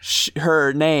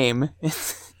her name.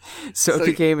 So it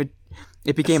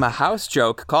became a house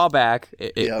joke. Callback.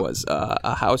 It was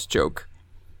a house joke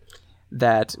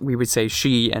that we would say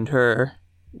she and her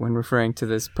when referring to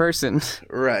this person.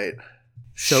 Right.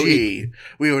 So we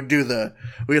would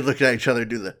look at each other and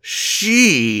do the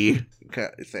she kind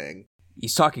of thing.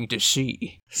 He's talking to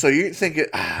she. So you think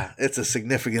it's a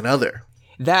significant other.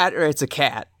 That or it's a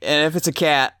cat. And if it's a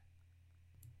cat,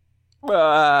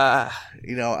 both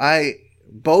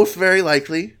very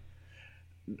likely.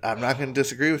 I'm not going to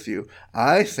disagree with you.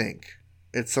 I think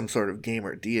it's some sort of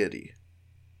gamer deity.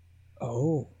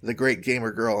 Oh. The great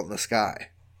gamer girl in the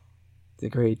sky. The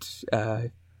great, yeah.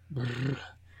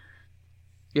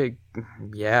 the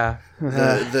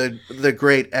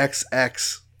great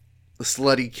XX, the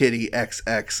slutty kitty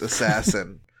XX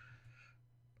assassin,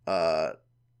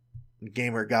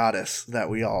 gamer goddess that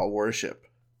we all worship.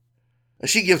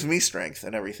 She gives me strength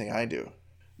in everything I do.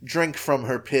 Drink from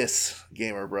her piss,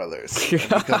 gamer brothers, and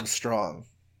become strong.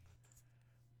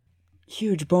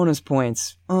 Huge bonus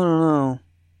points. I don't know.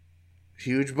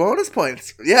 Huge bonus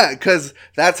points. Yeah, because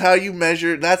that's how you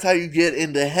measure, that's how you get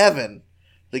into heaven.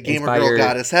 The gamer girl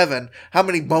goddess heaven. How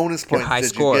many bonus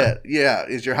points did you get? Yeah,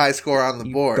 is your high score on the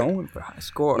board? Going for high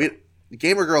score.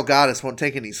 Gamer girl goddess won't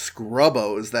take any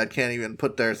scrubbos that can't even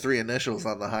put their 3 initials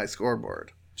on the high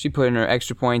scoreboard. She put in her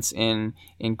extra points in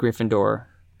Gryffindor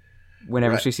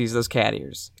whenever she sees those cat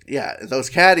ears. Yeah, those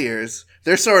cat ears,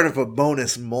 they're sort of a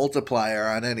bonus multiplier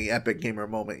on any epic gamer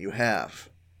moment you have.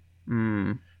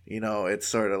 Mm. It's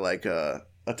sort of like a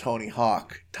Tony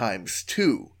Hawk times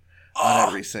 2 on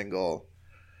every single.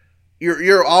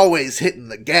 You're always hitting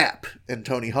the gap in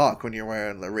Tony Hawk when you're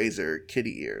wearing the Razor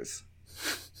kitty ears.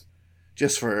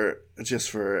 Just for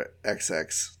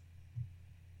XX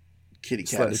Kitty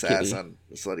Cat Slutty Assassin,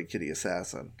 the Slutty Kitty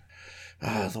Assassin.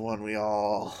 The one we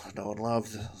all know and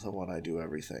love, the one I do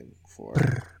everything for.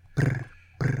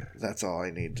 That's all I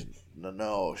need to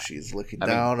know. She's looking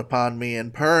down upon me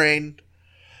and purring.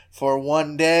 For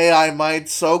one day I might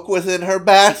soak within her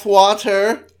bath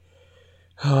water.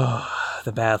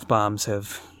 The bath bombs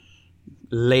have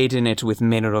laden it with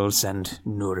minerals and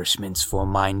nourishments for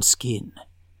mine skin.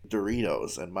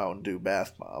 Doritos and Mountain Dew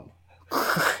bath bomb.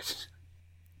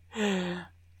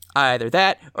 Either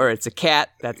that, or it's a cat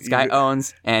that this guy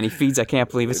owns, and he feeds. I can't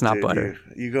believe it's not Dude, butter.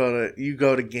 You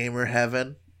go to gamer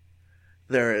heaven.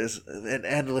 There is an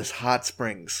endless hot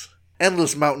springs,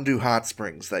 endless Mountain Dew hot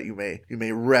springs that you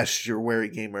may rest your weary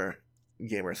gamer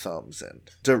thumbs in.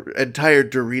 Entire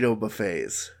Dorito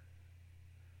buffets.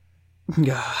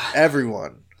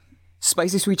 Everyone.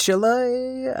 Spicy sweet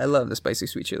chili. I love the spicy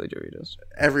sweet chili Doritos.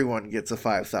 Everyone gets a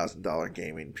 $5,000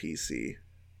 gaming PC.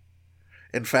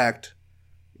 In fact,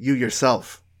 you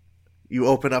yourself, you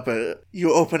open up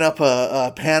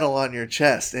a panel on your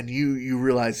chest, and you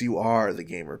realize you are the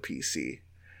gamer PC.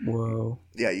 Whoa!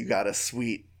 Yeah, you got a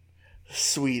sweet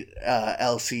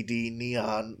LCD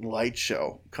neon light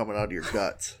show coming out of your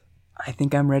guts. I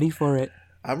think I'm ready for it.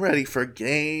 I'm ready for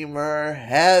gamer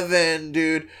heaven,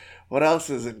 dude. What else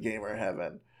is in gamer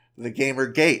heaven? The gamer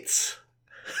gates.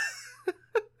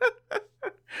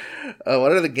 What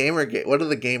do the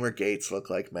gamer gates look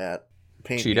like, Matt?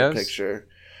 Paint me a picture.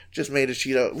 Just made a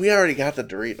Cheeto. We already got the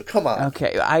Dorito. Come on.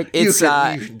 Okay, you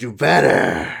can do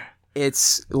better.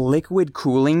 It's liquid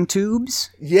cooling tubes.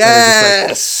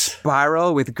 Yes.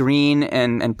 Spiral with green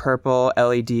and purple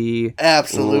LED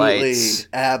absolutely lights.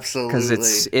 Absolutely.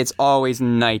 Because it's always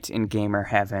night in gamer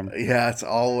heaven. Yeah, it's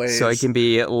always. So it can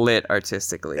be lit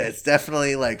artistically. It's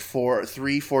definitely like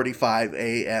 3:45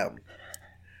 a.m.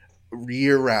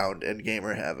 year round in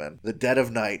gamer heaven. The dead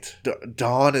of night.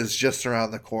 Dawn is just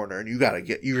around the corner, and you're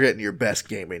getting your best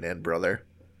gaming in, brother.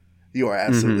 You are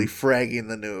absolutely fragging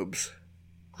the noobs.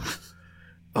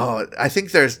 Oh, I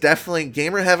think there's definitely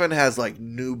gamer heaven has like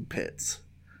noob pits,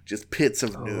 just pits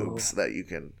of noobs that you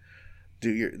can do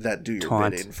your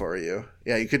bidding for you.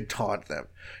 Yeah, you can taunt them.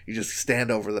 You just stand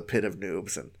over the pit of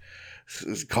noobs and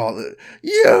call it,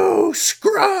 "You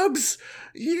scrubs!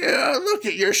 Yeah, look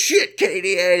at your shit,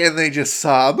 KDA," and they just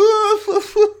sob.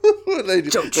 they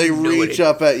reach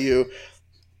up at you,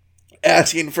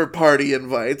 asking for party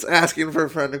invites, asking for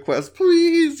friend requests.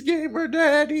 "Please, gamer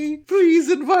daddy, please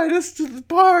invite us to the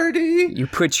party." You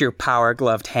put your power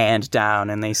gloved hand down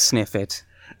and they sniff it.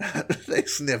 They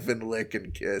sniff and lick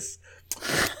and kiss.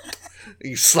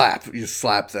 You slap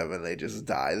them and they just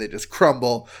die. They just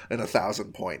crumble and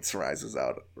 1,000 points rises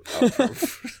out from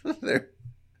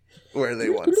where they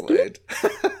once laid.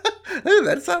 Hey,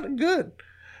 that sounded good.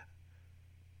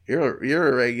 You're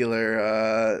a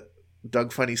regular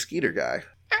Doug Funny Skeeter guy.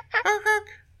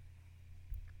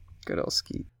 Good old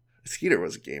Skeet. Skeeter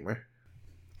was a gamer.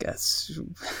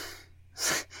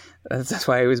 That's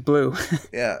why he was blue.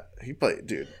 Yeah, he played,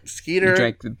 dude. Skeeter. He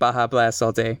drank Baja Blast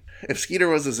all day. If Skeeter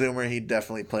was a Zoomer, he'd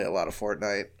definitely play a lot of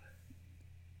Fortnite.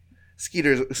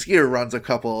 Skeeter runs a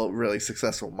couple really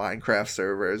successful Minecraft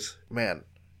servers. Man,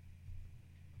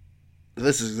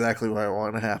 this is exactly what I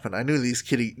want to happen. I knew these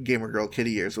gamer girl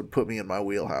kitty ears would put me in my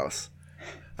wheelhouse.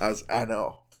 I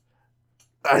know.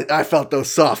 I felt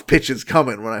those soft pitches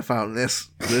coming when I found this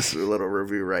little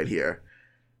review right here.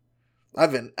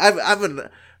 I've been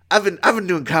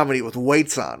doing comedy with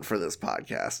weights on for this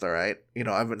podcast, all right? You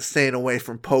know, I've been staying away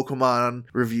from Pokemon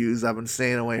reviews. I've been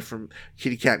staying away from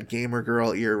Kitty Cat Gamer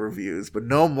Girl ear reviews, but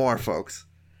no more, folks.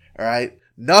 All right?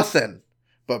 Nothing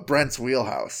but Brent's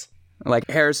wheelhouse. Like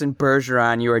Harrison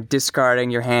Bergeron, you are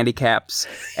discarding your handicaps,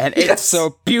 and it's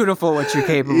so beautiful what you're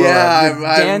capable of. I'm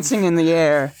dancing in the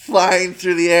air, flying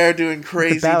through the air, doing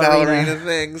crazy ballerina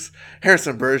things.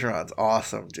 Harrison Bergeron's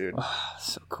awesome, dude. Oh,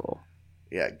 so cool.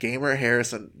 Yeah, gamer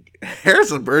Harrison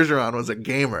Bergeron was a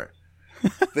gamer.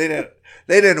 They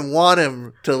didn't want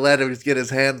him to let him get his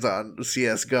hands on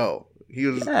CS:GO. He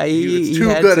was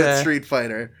too good at Street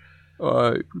Fighter.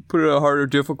 Put a harder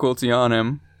difficulty on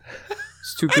him.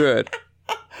 It's too good.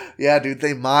 Yeah, dude,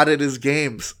 they modded his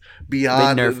games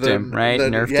beyond. They nerfed him, right?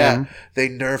 Him. They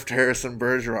nerfed Harrison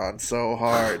Bergeron so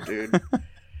hard, dude.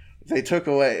 They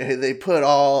put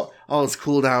all his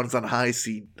cooldowns on high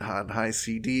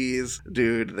CDs,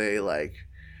 dude.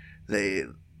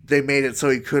 They made it so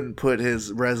he couldn't put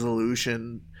his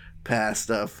resolution past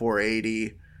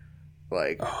 480.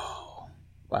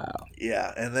 Wow.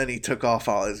 Yeah, and then he took off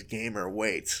all his gamer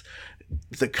weights.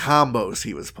 The combos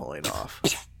he was pulling off.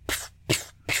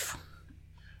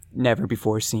 Never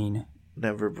before seen.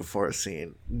 Never before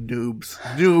seen.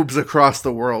 Noobs across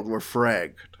the world were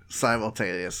fragged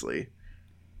simultaneously.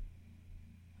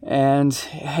 And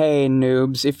hey,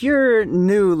 noobs, if you're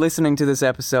new listening to this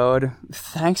episode,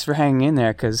 thanks for hanging in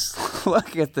there, because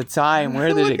look at the time.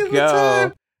 Where did it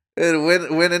go?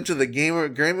 It went into the gamer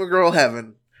girl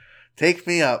heaven. Take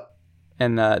me up.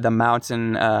 And the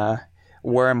mountain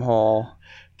wormhole.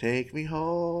 Take me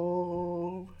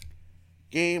home,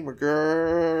 gamer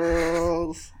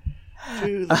girls,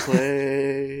 to the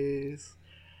place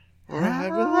where I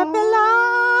belong.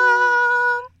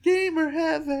 Gamer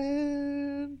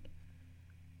heaven.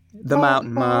 The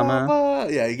Mountain Mama.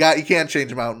 Yeah, you can't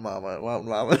change Mountain Mama. Mountain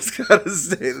Mama's gotta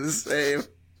stay the same.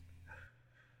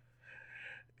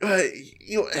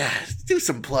 Do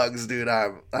some plugs, dude.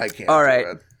 I can't. All right.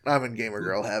 Do it. I'm in gamer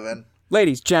girl heaven.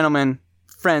 Ladies, gentlemen,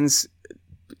 friends,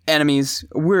 enemies,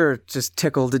 we're just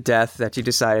tickled to death that you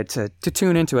decided to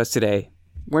tune into us today.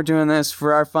 We're doing this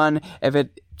for our fun. If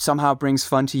it somehow brings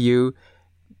fun to you,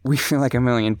 we feel like $1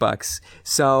 million.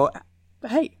 So,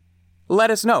 hey, let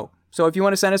us know. So if you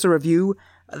want to send us a review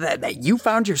that you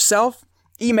found yourself,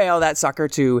 email that sucker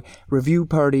to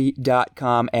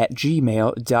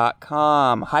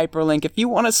reviewparty.com@gmail.com. Hyperlink. If you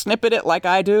want to snippet it like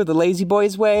I do, the Lazy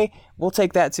Boys way, we'll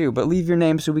take that too. But leave your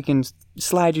name so we can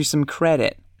slide you some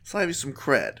credit. Slide you some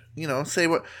cred. Say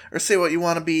what you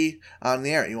want to be on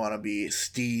the air. You want to be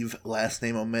Steve, last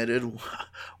name omitted.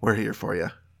 We're here for you.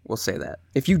 We'll say that.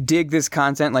 If you dig this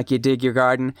content like you dig your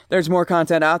garden, there's more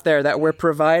content out there that we're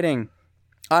providing.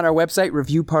 On our website,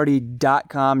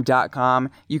 reviewparty.com,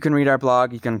 you can read our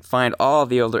blog, you can find all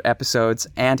the older episodes,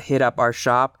 and hit up our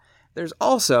shop. There's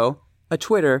also a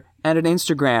Twitter and an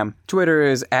Instagram. Twitter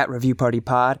is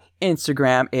 @reviewpartypod.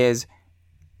 Instagram is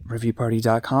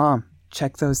reviewparty.com.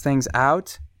 Check those things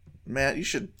out. Matt, you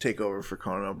should take over for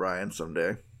Conan O'Brien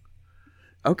someday.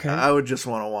 Okay. I would just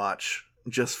want to watch,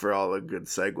 just for all the good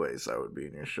segues that would be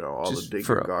in your show. All just the dig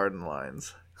your garden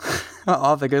lines.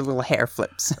 All the good little hair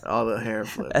flips. All the hair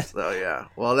flips. Oh, yeah.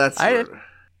 Well, that's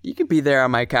you could be there on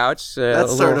my couch.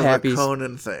 That's a sort of happy, a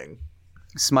Conan thing.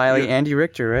 Smiley Andy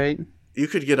Richter, right? You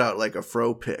could get out like a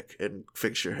fro pick and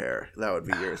fix your hair. That would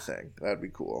be your thing. That would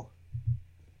be cool.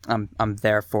 I'm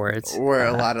there for it. Wear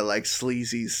a lot of like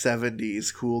sleazy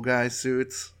 70s cool guy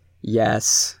suits.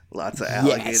 Yes. Lots of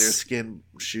alligator skin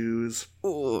shoes.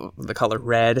 Ooh, the color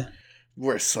red.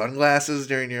 Wear sunglasses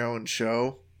during your own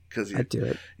show. Because I do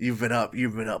it. You've been up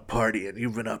partying.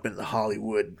 You've been up in the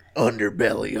Hollywood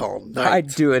underbelly all night. I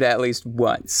do it at least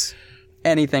once.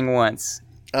 Anything once.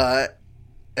 And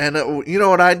you know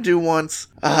what I'd do once?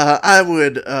 I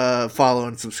would follow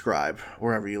and subscribe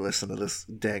wherever you listen to this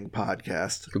dang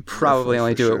podcast. You could probably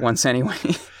only do it once anyway.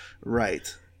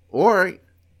 Right. Or,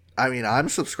 I'm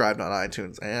subscribed on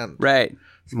iTunes and right.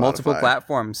 Spotify. Multiple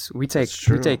platforms. We take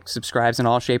subscribes in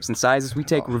all shapes and sizes. We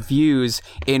take reviews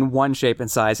in one shape and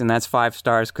size, and that's 5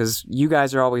 stars because you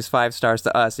guys are always 5 stars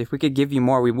to us. If we could give you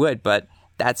more, we would, but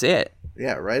that's it.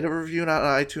 Yeah, write a review on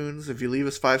iTunes. If you leave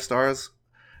us 5 stars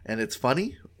and it's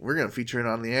funny, we're going to feature it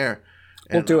on the air.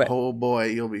 And we'll do it. Oh boy,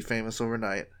 you'll be famous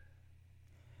overnight.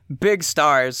 Big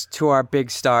stars to our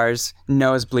big stars,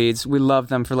 Nosebleeds. We love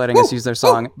them for letting us use their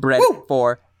song Bread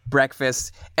for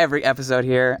Breakfast every episode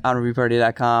here on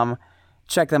reviewparty.com.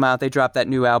 Check them out. They dropped that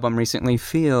new album recently,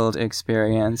 Field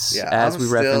Experience, as we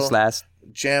referenced last.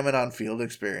 Jamming on Field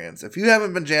Experience. If you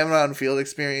haven't been jamming on Field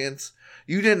Experience,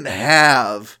 you didn't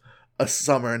have a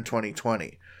summer in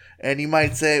 2020. And you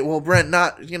might say, well, Brent,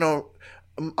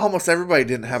 almost everybody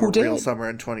didn't have real summer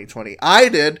in 2020. I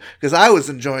did, because I was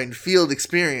enjoying Field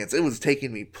Experience. It was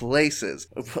taking me places.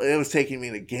 It was taking me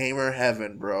to gamer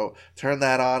heaven, bro. Turn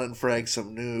that on and frag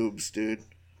some noobs, dude.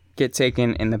 Get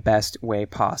taken in the best way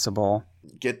possible.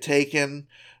 Get taken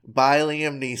by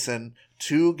Liam Neeson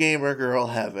to gamer girl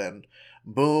heaven.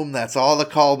 Boom, that's all the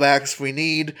callbacks we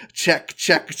need. Check,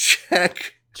 check,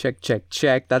 check. Check, check,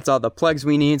 check. That's all the plugs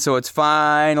we need, so it's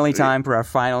finally time for our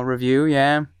final review,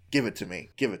 yeah? Give it to me.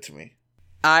 Give it to me.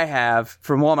 I have,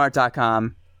 from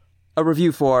Walmart.com, a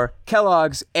review for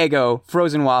Kellogg's Eggo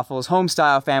Frozen Waffles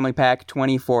Homestyle Family Pack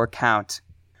 24 count.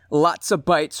 Lots of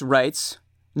Bites writes,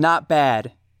 not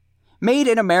bad. Made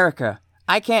in America.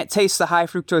 I can't taste the high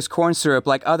fructose corn syrup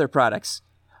like other products.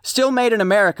 Still made in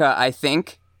America, I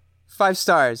think. 5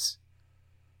 stars.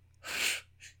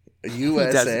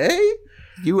 USA?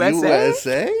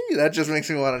 USA? That just makes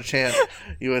me want to chant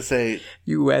USA.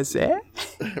 USA?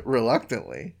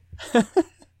 Reluctantly.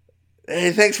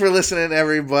 Hey, thanks for listening,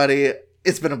 everybody.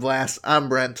 It's been a blast. I'm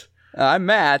Brent. I'm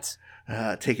Matt.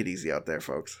 Take it easy out there,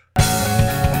 folks.